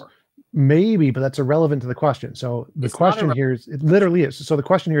die for? Maybe, but that's irrelevant to the question. So the question here is, it literally is. So the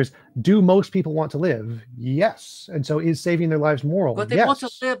question here is, do most people want to live? Yes. And so is saving their lives moral? But they want to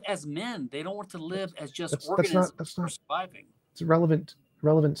live as men. They don't want to live as just organisms for surviving. It's irrelevant.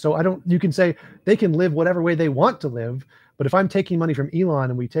 So you can say they can live whatever way they want to live. But if I'm taking money from Elon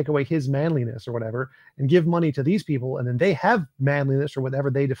and we take away his manliness or whatever and give money to these people and then they have manliness or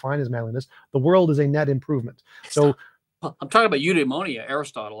whatever they define as manliness, the world is a net improvement. So I'm talking about eudaimonia,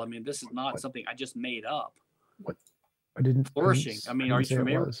 Aristotle. I mean, this is not What? something I just made up. What? I didn't. Flourishing. I mean, I are didn't you say it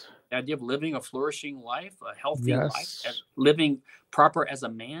familiar with was. the idea of living a flourishing life, a healthy life, Yes. living proper as a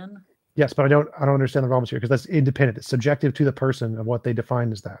man? Yes, but I don't understand the problems here because that's independent. It's subjective to the person of what they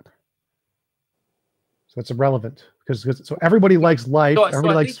define as that. So it's irrelevant because so everybody likes life, So everybody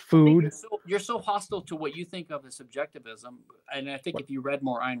I likes think food. you're so hostile to what you think of as subjectivism, and I think What? if you read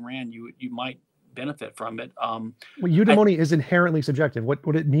more Ayn Rand, you might benefit from it. Well, I, eudaimonia is inherently subjective.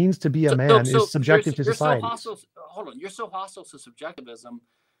 What it means to be a man is subjective to you're so societies. hostile. Hold on, you're so hostile to subjectivism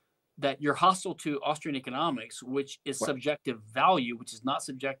that you're hostile to Austrian economics, which is What? subjective value, which is not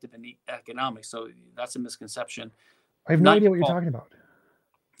subjective in economics. So that's a misconception. I have no idea what you're talking about.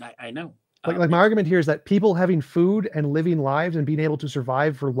 I know. Like my argument here is that people having food and living lives and being able to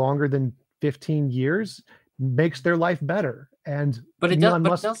survive for longer than 15 years makes their life better. And but it Elon does.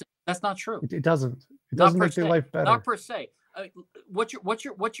 Musk, It doesn't. That's not true. it doesn't. It doesn't make their life better. Not per se. What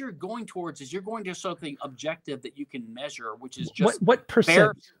you're going towards is you're going to something objective that you can measure, which is just what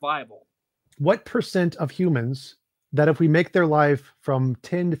percent survival. What percent of humans that if we make their life from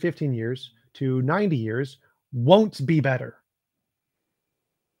 10 to 15 years to 90 years won't be better?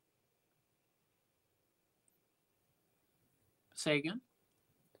 Say again.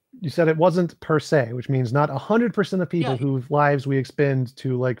 You said it wasn't per se, which means not 100% of people whose lives we expend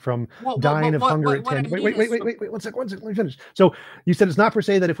to like from dying of hunger at 10. Wait, 1 second, let me finish. So you said it's not per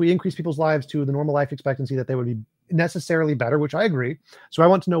se that if we increase people's lives to the normal life expectancy that they would be necessarily better, which I agree. So I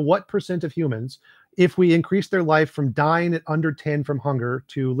want to know what percent of humans, if we increase their life from dying at under 10 from hunger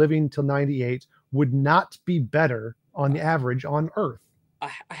to living till 98, would not be better on the average on Earth.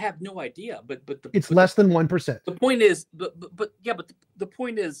 I have no idea, but it's less than 1%. The point is, but the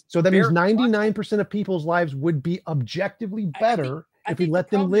point is. So that means 99% of people's lives would be objectively better if we let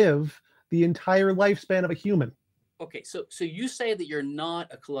them live the entire lifespan of a human. Okay, so you say that you're not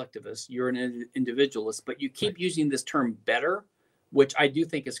a collectivist, you're an individualist, but you keep using this term "better," which I do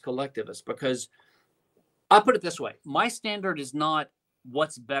think is collectivist, because I put it this way: my standard is not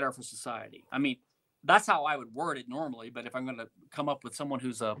what's better for society. I mean, that's how I would word it normally. But if I'm going to come up with someone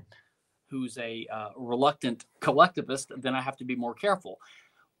who's a reluctant collectivist, then I have to be more careful.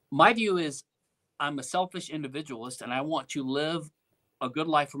 My view is I'm a selfish individualist, and I want to live a good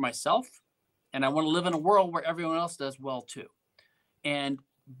life for myself, and I want to live in a world where everyone else does well too. And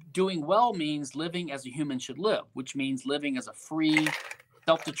doing well means living as a human should live, which means living as a free,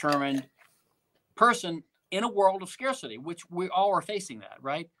 self-determined person in a world of scarcity, which we all are facing that,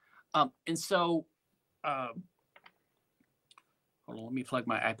 right? And so hold on, let me plug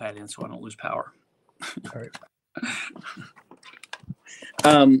my iPad in so I don't lose power. All right.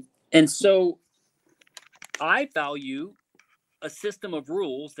 And so I value a system of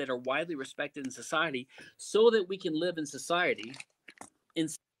rules that are widely respected in society so that we can live in society.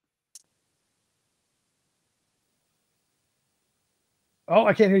 Oh,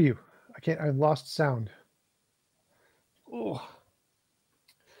 I can't hear you. I lost sound. Oh.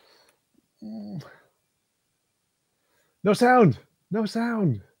 No sound. No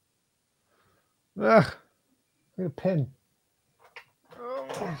sound. Ugh. I need a pen.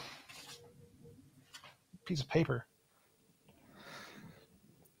 Oh. Piece of paper.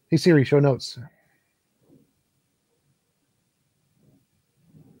 Hey Siri, show notes.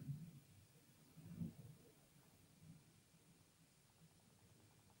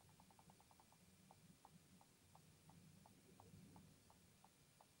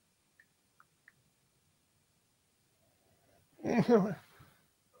 Damn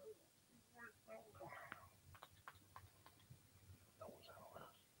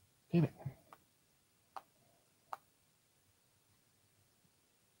it.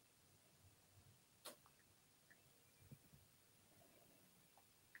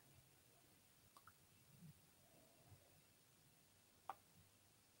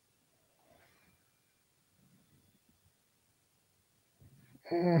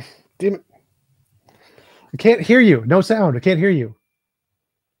 Damn it. I can't hear you. No sound. I can't hear you.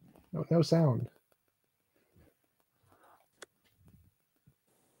 No sound.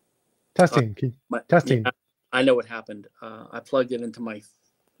 Testing. Testing. Yeah, I know what happened. I plugged it into my.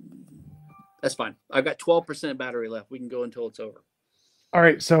 That's fine. I've got 12% battery left. We can go until it's over. All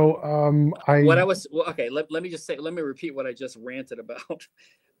right. So okay. Let me just say. Let me repeat what I just ranted about.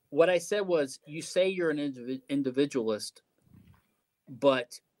 What I said was, you say you're an individualist,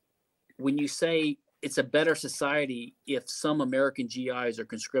 but when you say it's a better society if some American GIs are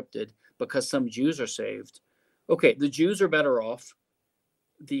conscripted because some Jews are saved, okay, the Jews are better off.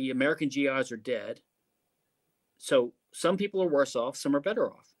 The American GIs are dead. So some people are worse off, some are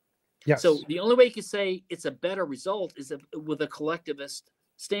better off. Yes. So the only way you can say it's a better result is with a collectivist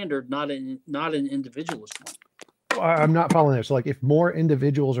standard, not an individualist one. I'm not following this. So, like, if more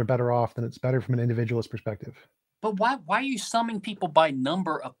individuals are better off, then it's better from an individualist perspective. But why are you summing people by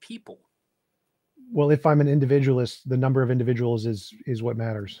number of people? Well, if I'm an individualist, the number of individuals is what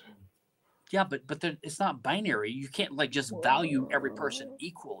matters. Yeah, but it's not binary. You can't like just value every person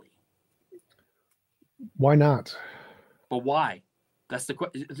equally. Why not? But why? That's the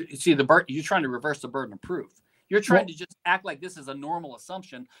question. See, you're trying to reverse the burden of proof. You're trying to just act like this is a normal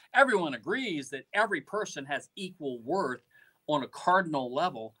assumption. Everyone agrees that every person has equal worth on a cardinal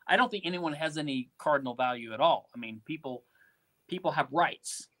level. I don't think anyone has any cardinal value at all. I mean, people have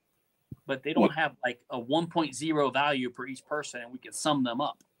rights, but they don't have like a 1.0 value per each person, and we can sum them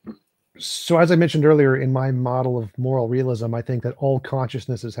up. So, as I mentioned earlier, in my model of moral realism, I think that all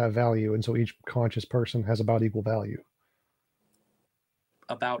consciousnesses have value, and so each conscious person has about equal value.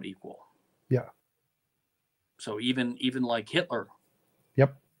 About equal. Yeah. So even like Hitler.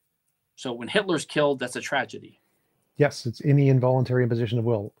 Yep. So when Hitler's killed, that's a tragedy. Yes, it's any involuntary imposition of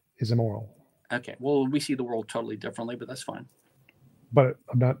will is immoral. Okay. Well, we see the world totally differently, but that's fine. But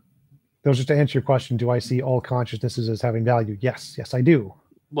I'm not. That was just to answer your question. Do I see all consciousnesses as having value? Yes, I do.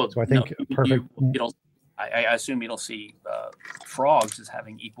 Well, so I think perfect. You don't. I assume you don't see frogs as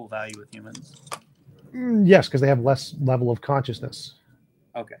having equal value with humans. Yes, because they have less level of consciousness.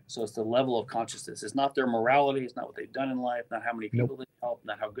 Okay, so it's the level of consciousness. It's not their morality. It's not what they've done in life. Not how many people they help.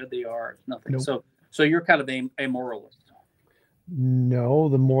 Not how good they are. It's nothing. So you're kind of a moralist. No,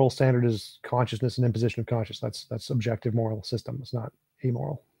 the moral standard is consciousness and imposition of consciousness. That's objective moral system. It's not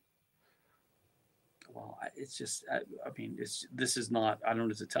amoral. Well, it's just. I mean, this is not. I don't know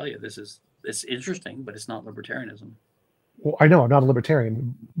what to tell you. It's interesting, but it's not libertarianism. Well, I know I'm not a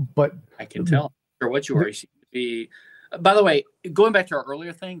libertarian, but I can tell. Or what you are. You seem to be. By the way, going back to our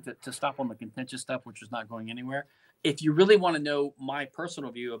earlier thing, to stop on the contentious stuff, which is not going anywhere, if you really want to know my personal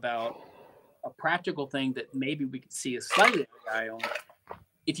view about a practical thing that maybe we could see a slightly eye on,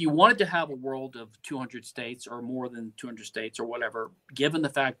 if you wanted to have a world of 200 states or more than 200 states or whatever, given the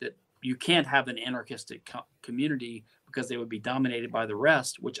fact that you can't have an anarchistic community because they would be dominated by the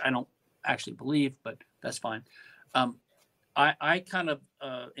rest, which I don't actually believe, but that's fine. I kind of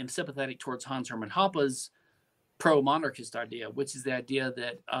am sympathetic towards Hans Hermann Hoppe's pro-monarchist idea, which is the idea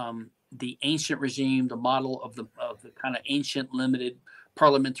that the ancient regime, the model of the kind of ancient limited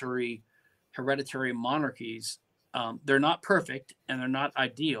parliamentary hereditary monarchies, they're not perfect and they're not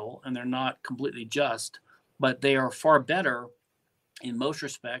ideal and they're not completely just, but they are far better in most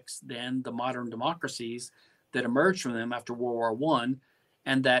respects than the modern democracies that emerged from them after World War I.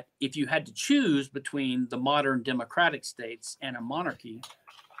 And that if you had to choose between the modern democratic states and a monarchy,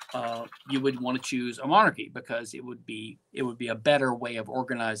 you would want to choose a monarchy because it would be a better way of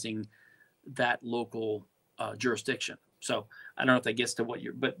organizing that local jurisdiction. So I don't know if that gets to what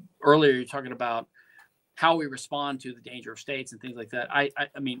but earlier you're talking about how we respond to the danger of states and things like that. I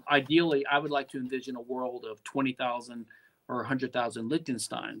mean, ideally, I would like to envision a world of 20,000 or 100,000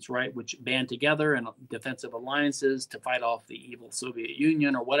 Liechtensteins, right, which band together in defensive alliances to fight off the evil Soviet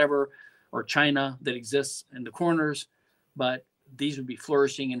Union or whatever, or China that exists in the corners, but these would be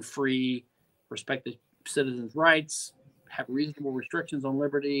flourishing and free, respect the citizens' rights, have reasonable restrictions on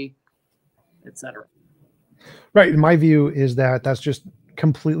liberty, etc. Right. And my view is that that's just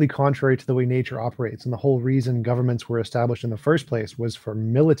completely contrary to the way nature operates. And the whole reason governments were established in the first place was for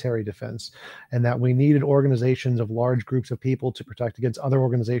military defense, and that we needed organizations of large groups of people to protect against other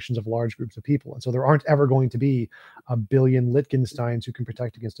organizations of large groups of people. And so there aren't ever going to be a billion Liechtensteins who can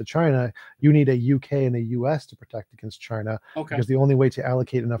protect against a China. You need a UK and a US to protect against China, because the only way to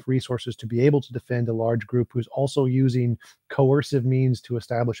allocate enough resources to be able to defend a large group who's also using coercive means to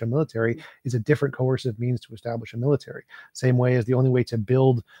establish a military is a different coercive means to establish a military. Same way as the only way to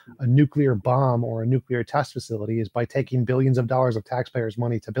build a nuclear bomb or a nuclear test facility is by taking billions of dollars of taxpayers'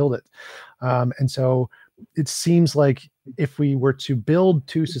 money to build it. And so it seems like if we were to build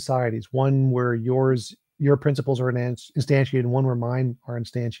two societies, one where your principles are instantiated and one where mine are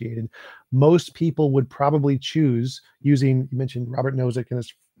instantiated, most people would probably choose using, you mentioned Robert Nozick and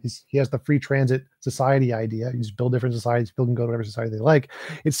he has the free transit society idea. You just build different societies, people can go to whatever society they like.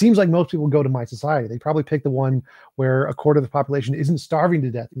 It seems like most people go to my society. They probably pick the one where a quarter of the population isn't starving to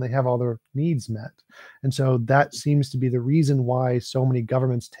death and they have all their needs met. And so that seems to be the reason why so many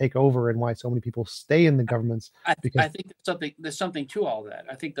governments take over and why so many people stay in the governments. I think there's something to all that.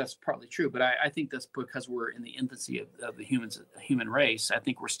 I think that's partly true, but I think that's because we're in the infancy of the human race. I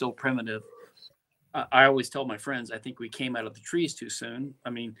think we're still primitive. I always tell my friends, I think we came out of the trees too soon. I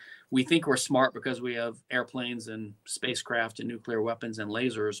mean, we think we're smart because we have airplanes and spacecraft and nuclear weapons and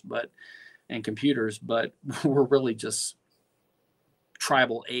lasers, and computers, but we're really just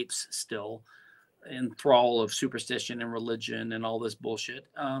tribal apes still, in thrall of superstition and religion and all this bullshit.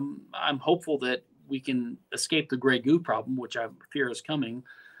 I'm hopeful that we can escape the gray goo problem, which I fear is coming.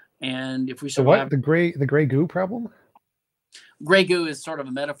 And if we survive, the gray goo problem. Gray goo is sort of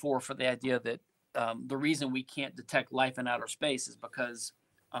a metaphor for the idea that the reason we can't detect life in outer space is because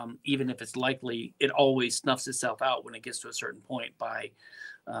even if it's likely, it always snuffs itself out when it gets to a certain point by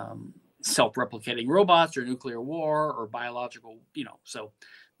self-replicating robots or nuclear war or biological, so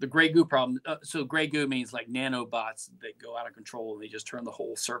the gray goo problem. So gray goo means like nanobots that go out of control and they just turn the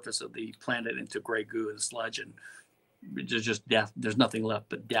whole surface of the planet into gray goo and sludge, and there's just death. There's nothing left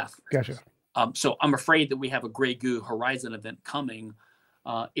but death. Gotcha. So I'm afraid that we have a gray goo horizon event coming.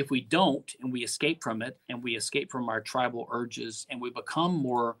 If we don't, and we escape from it, and we escape from our tribal urges, and we become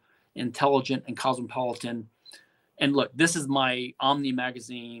more intelligent and cosmopolitan. And look, this is my Omni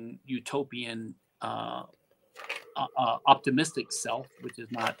Magazine utopian optimistic self, which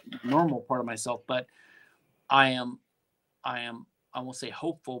is not the normal part of myself, but I won't say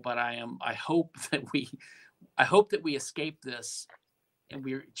hopeful, but I hope that we escape this and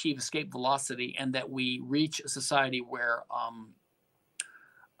we achieve escape velocity, and that we reach a society where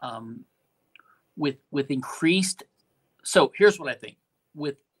with increased, so here's what I think: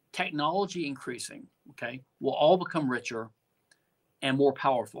 with technology increasing, okay, we'll all become richer and more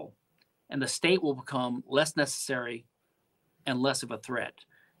powerful, and the state will become less necessary and less of a threat.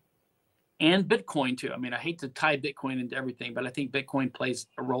 And Bitcoin too. I mean, I hate to tie Bitcoin into everything, but I think Bitcoin plays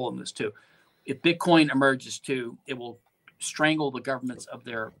a role in this too. If Bitcoin emerges too, it will strangle the governments of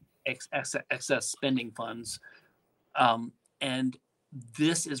their excess spending funds. And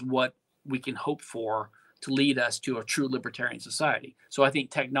this is what we can hope for to lead us to a true libertarian society. So I think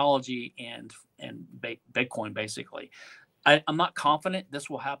technology and Bitcoin, basically. I'm not confident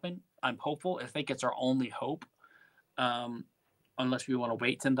this will happen. I'm hopeful. I think it's our only hope, unless we want to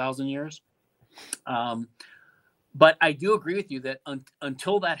wait 10,000 years. But I do agree with you that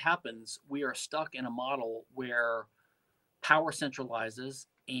until that happens, we are stuck in a model where power centralizes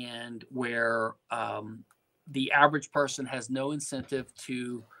and where the average person has no incentive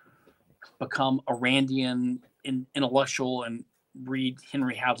to become a Randian intellectual and read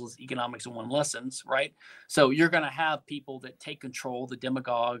Henry Hazlitt's Economics in One Lessons, right? So you're going to have people that take control, the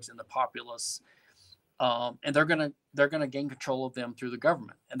demagogues and the populists, and they're going to gain control of them through the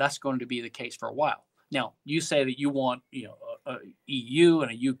government, and that's going to be the case for a while. Now, you say that you want, a EU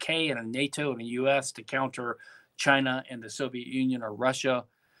and a UK and a NATO and a US to counter China and the Soviet Union or Russia.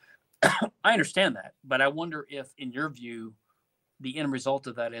 I understand that, but I wonder if, in your view, the end result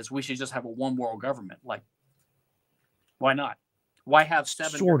of that is we should just have a one world government. Like, why not? Why have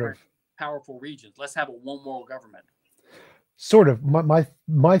seven powerful regions? Let's have a one world government. Sort of.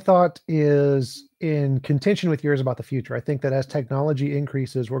 My thought is in contention with yours about the future. I think that as technology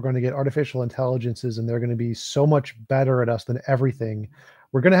increases, we're going to get artificial intelligences, and they're going to be so much better at us than everything.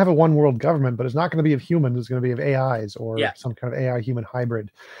 We're going to have a one world government, but it's not going to be of humans. It's going to be of AIs or some kind of AI human hybrid.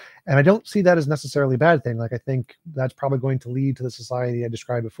 And I don't see that as necessarily a bad thing. Like, I think that's probably going to lead to the society I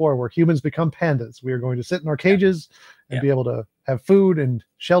described before, where humans become pandas. We are going to sit in our cages and be able to have food and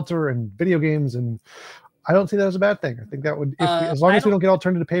shelter and video games. And I don't see that as a bad thing. I think that would, as long as we don't get all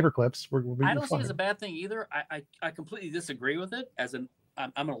turned into paper clips, we'll be I don't fine. see it as a bad thing either. I completely disagree with it.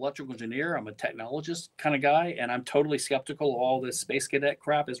 I'm an electrical engineer. I'm a technologist kind of guy, and I'm totally skeptical of all this space cadet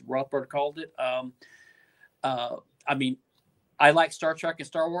crap, as Rothbard called it. I mean, I like Star Trek and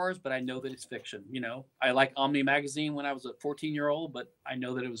Star Wars, but I know that it's fiction. I like Omni Magazine when I was a 14-year-old, but I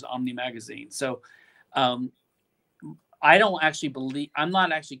know that it was Omni Magazine. So I don't actually believe, I'm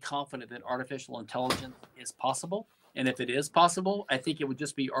not actually confident that artificial intelligence is possible. And if it is possible, I think it would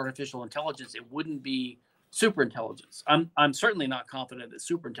just be artificial intelligence. It wouldn't be super intelligence. I'm certainly not confident that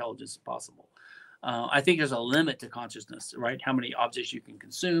super intelligence is possible. I think there's a limit to consciousness, right? How many objects you can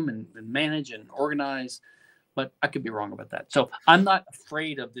consume and manage and organize. But I could be wrong about that. So I'm not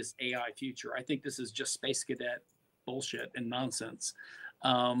afraid of this AI future. I think this is just space cadet bullshit and nonsense.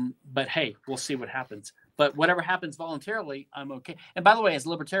 But hey, we'll see what happens. But whatever happens voluntarily, I'm okay. And by the way, as a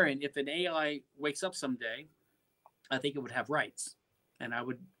libertarian, if an AI wakes up someday, I think it would have rights, and I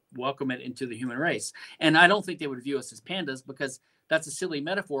would welcome it into the human race. And I don't think they would view us as pandas, because that's a silly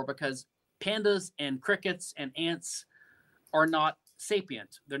metaphor, because pandas and crickets and ants are not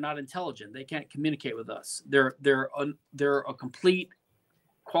sapient. They're not intelligent. They can't communicate with us. They're a complete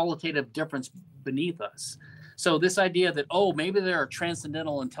qualitative difference beneath us. So this idea that, maybe there are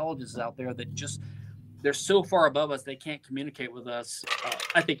transcendental intelligences out there that just they're so far above us they can't communicate with us.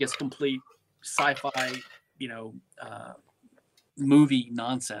 I think it's complete sci-fi, movie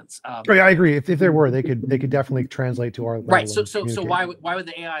nonsense. Right, I agree. If there were, they could definitely translate to our level. Right. So why would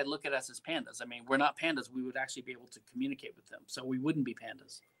the AI look at us as pandas? I mean, we're not pandas. We would actually be able to communicate with them. So we wouldn't be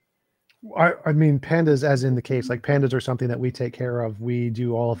pandas. I mean, pandas, as in the case, like pandas are something that we take care of. We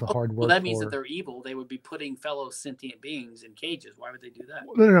do all of the hard work. Well, that means that they're evil. They would be putting fellow sentient beings in cages. Why would they do that?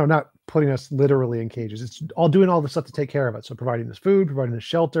 No, not putting us literally in cages. It's doing all the stuff to take care of it. So providing us food, providing us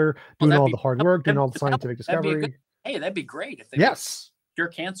shelter, doing all the hard work, doing all the scientific discovery. Hey, that'd be great if they cure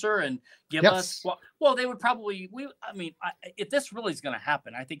cancer and give us. Well, they would probably. If this really is going to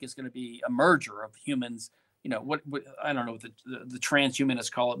happen, I think it's going to be a merger of humans. What I don't know what the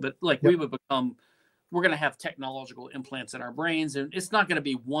transhumanists call it, but we would become. We're going to have technological implants in our brains, and it's not going to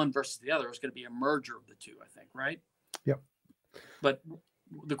be one versus the other. It's going to be a merger of the two, I think, right? Yep. But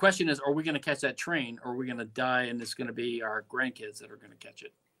the question is, are we going to catch that train, or are we going to die, and it's going to be our grandkids that are going to catch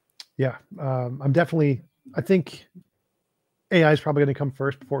it? Yeah, I think AI is probably going to come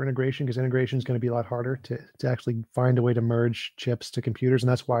first before integration, because integration is going to be a lot harder to actually find a way to merge chips to computers. And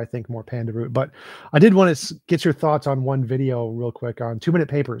that's why I think more Panda root. But I did want to get your thoughts on one video real quick on 2 Minute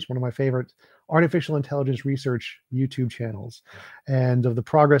Papers, one of my favorite artificial intelligence research YouTube channels, and of the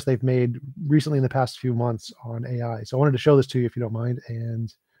progress they've made recently in the past few months on AI. So I wanted to show this to you, if you don't mind,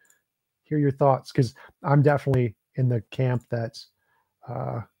 and hear your thoughts, because I'm definitely in the camp that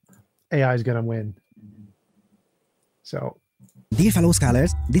AI is going to win. So, dear fellow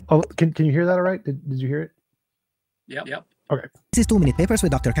scholars, can you hear that all right? Did you hear it? Yep. Okay. This is 2 Minute Papers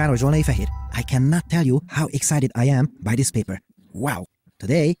with Dr. Carol Joanay Fahir. I cannot tell you how excited I am by this paper. Wow.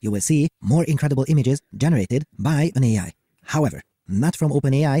 Today, you will see more incredible images generated by an AI. However, not from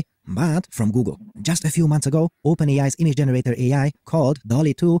OpenAI, but from Google. Just a few months ago, OpenAI's image generator AI called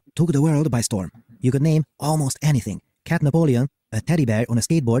DALL-E 2 took the world by storm. You could name almost anything. Cat Napoleon, a teddy bear on a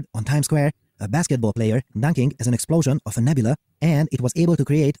skateboard on Times Square, a basketball player dunking as an explosion of a nebula, and it was able to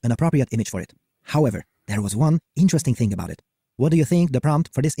create an appropriate image for it. However, there was one interesting thing about it. What do you think the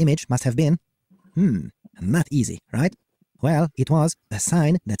prompt for this image must have been? Not easy, right? Well, it was a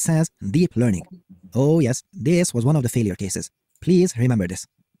sign that says deep learning. Oh yes, this was one of the failure cases. Please remember this.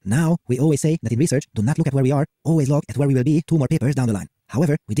 Now, we always say that in research, do not look at where we are, always look at where we will be 2 more papers down the line.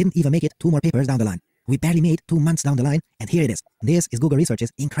 However, we didn't even make it 2 more papers down the line. We barely made 2 months down the line, and here it is. This is Google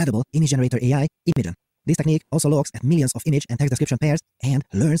Research's incredible image generator AI, Imagen. This technique also looks at millions of image and text description pairs and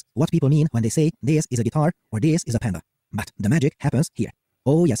learns what people mean when they say this is a guitar or this is a panda. But the magic happens here.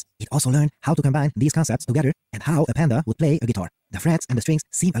 Oh yes, it also learned how to combine these concepts together and how a panda would play a guitar. The frets and the strings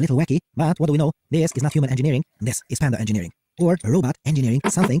seem a little wacky, but what do we know? This is not human engineering, this is panda engineering. Or robot engineering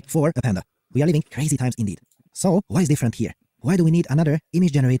something for a panda. We are living crazy times indeed. So, what is different here? Why do we need another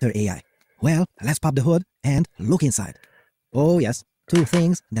image generator AI? Well, let's pop the hood and look inside. Oh yes, 2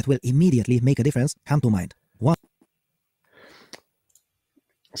 things that will immediately make a difference come to mind. One.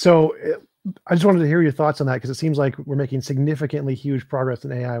 So, I just wanted to hear your thoughts on that, because it seems like we're making significantly huge progress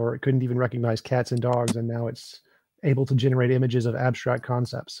in AI, where it couldn't even recognize cats and dogs, and now it's able to generate images of abstract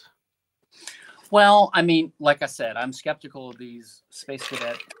concepts. Well, I mean, like I said, I'm skeptical of these Space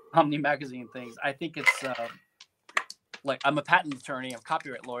Cadet Omni magazine things. I think it's like, I'm a patent attorney, I'm a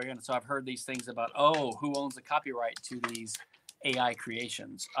copyright lawyer, and so I've heard these things about, who owns the copyright to these AI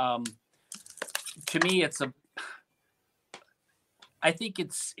creations. To me, I think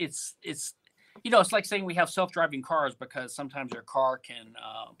it's it's like saying we have self-driving cars because sometimes your car can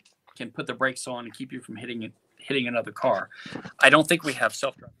put the brakes on and keep you from hitting another car. I don't think we have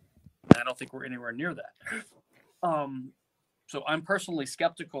self-driving. I don't think we're anywhere near that. So I'm personally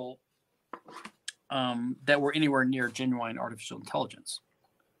skeptical that we're anywhere near genuine artificial intelligence.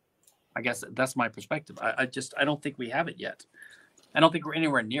 I guess that's my perspective. I don't think we have it yet. I don't think we're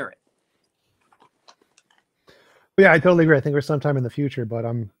anywhere near it. Yeah, I totally agree. I think we're sometime in the future, but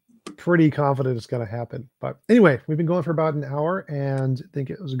I'm pretty confident it's going to happen. But anyway, we've been going for about an hour, and I think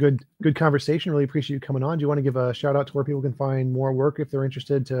it was a good conversation. Really appreciate you coming on. Do you want to give a shout out to where people can find more work if they're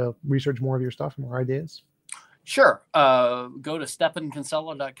interested to research more of your stuff, more ideas? Sure. Go to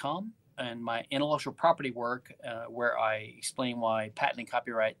stephankinsella.com, and my intellectual property work, where I explain why patent and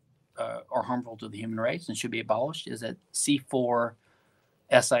copyright are harmful to the human race and should be abolished, is at C4SIF.org,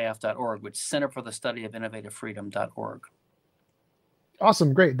 which is Center for the Study of Innovative Freedom.org.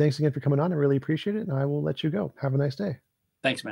 Awesome. Great. Thanks again for coming on. I really appreciate it. And I will let you go. Have a nice day. Thanks, man.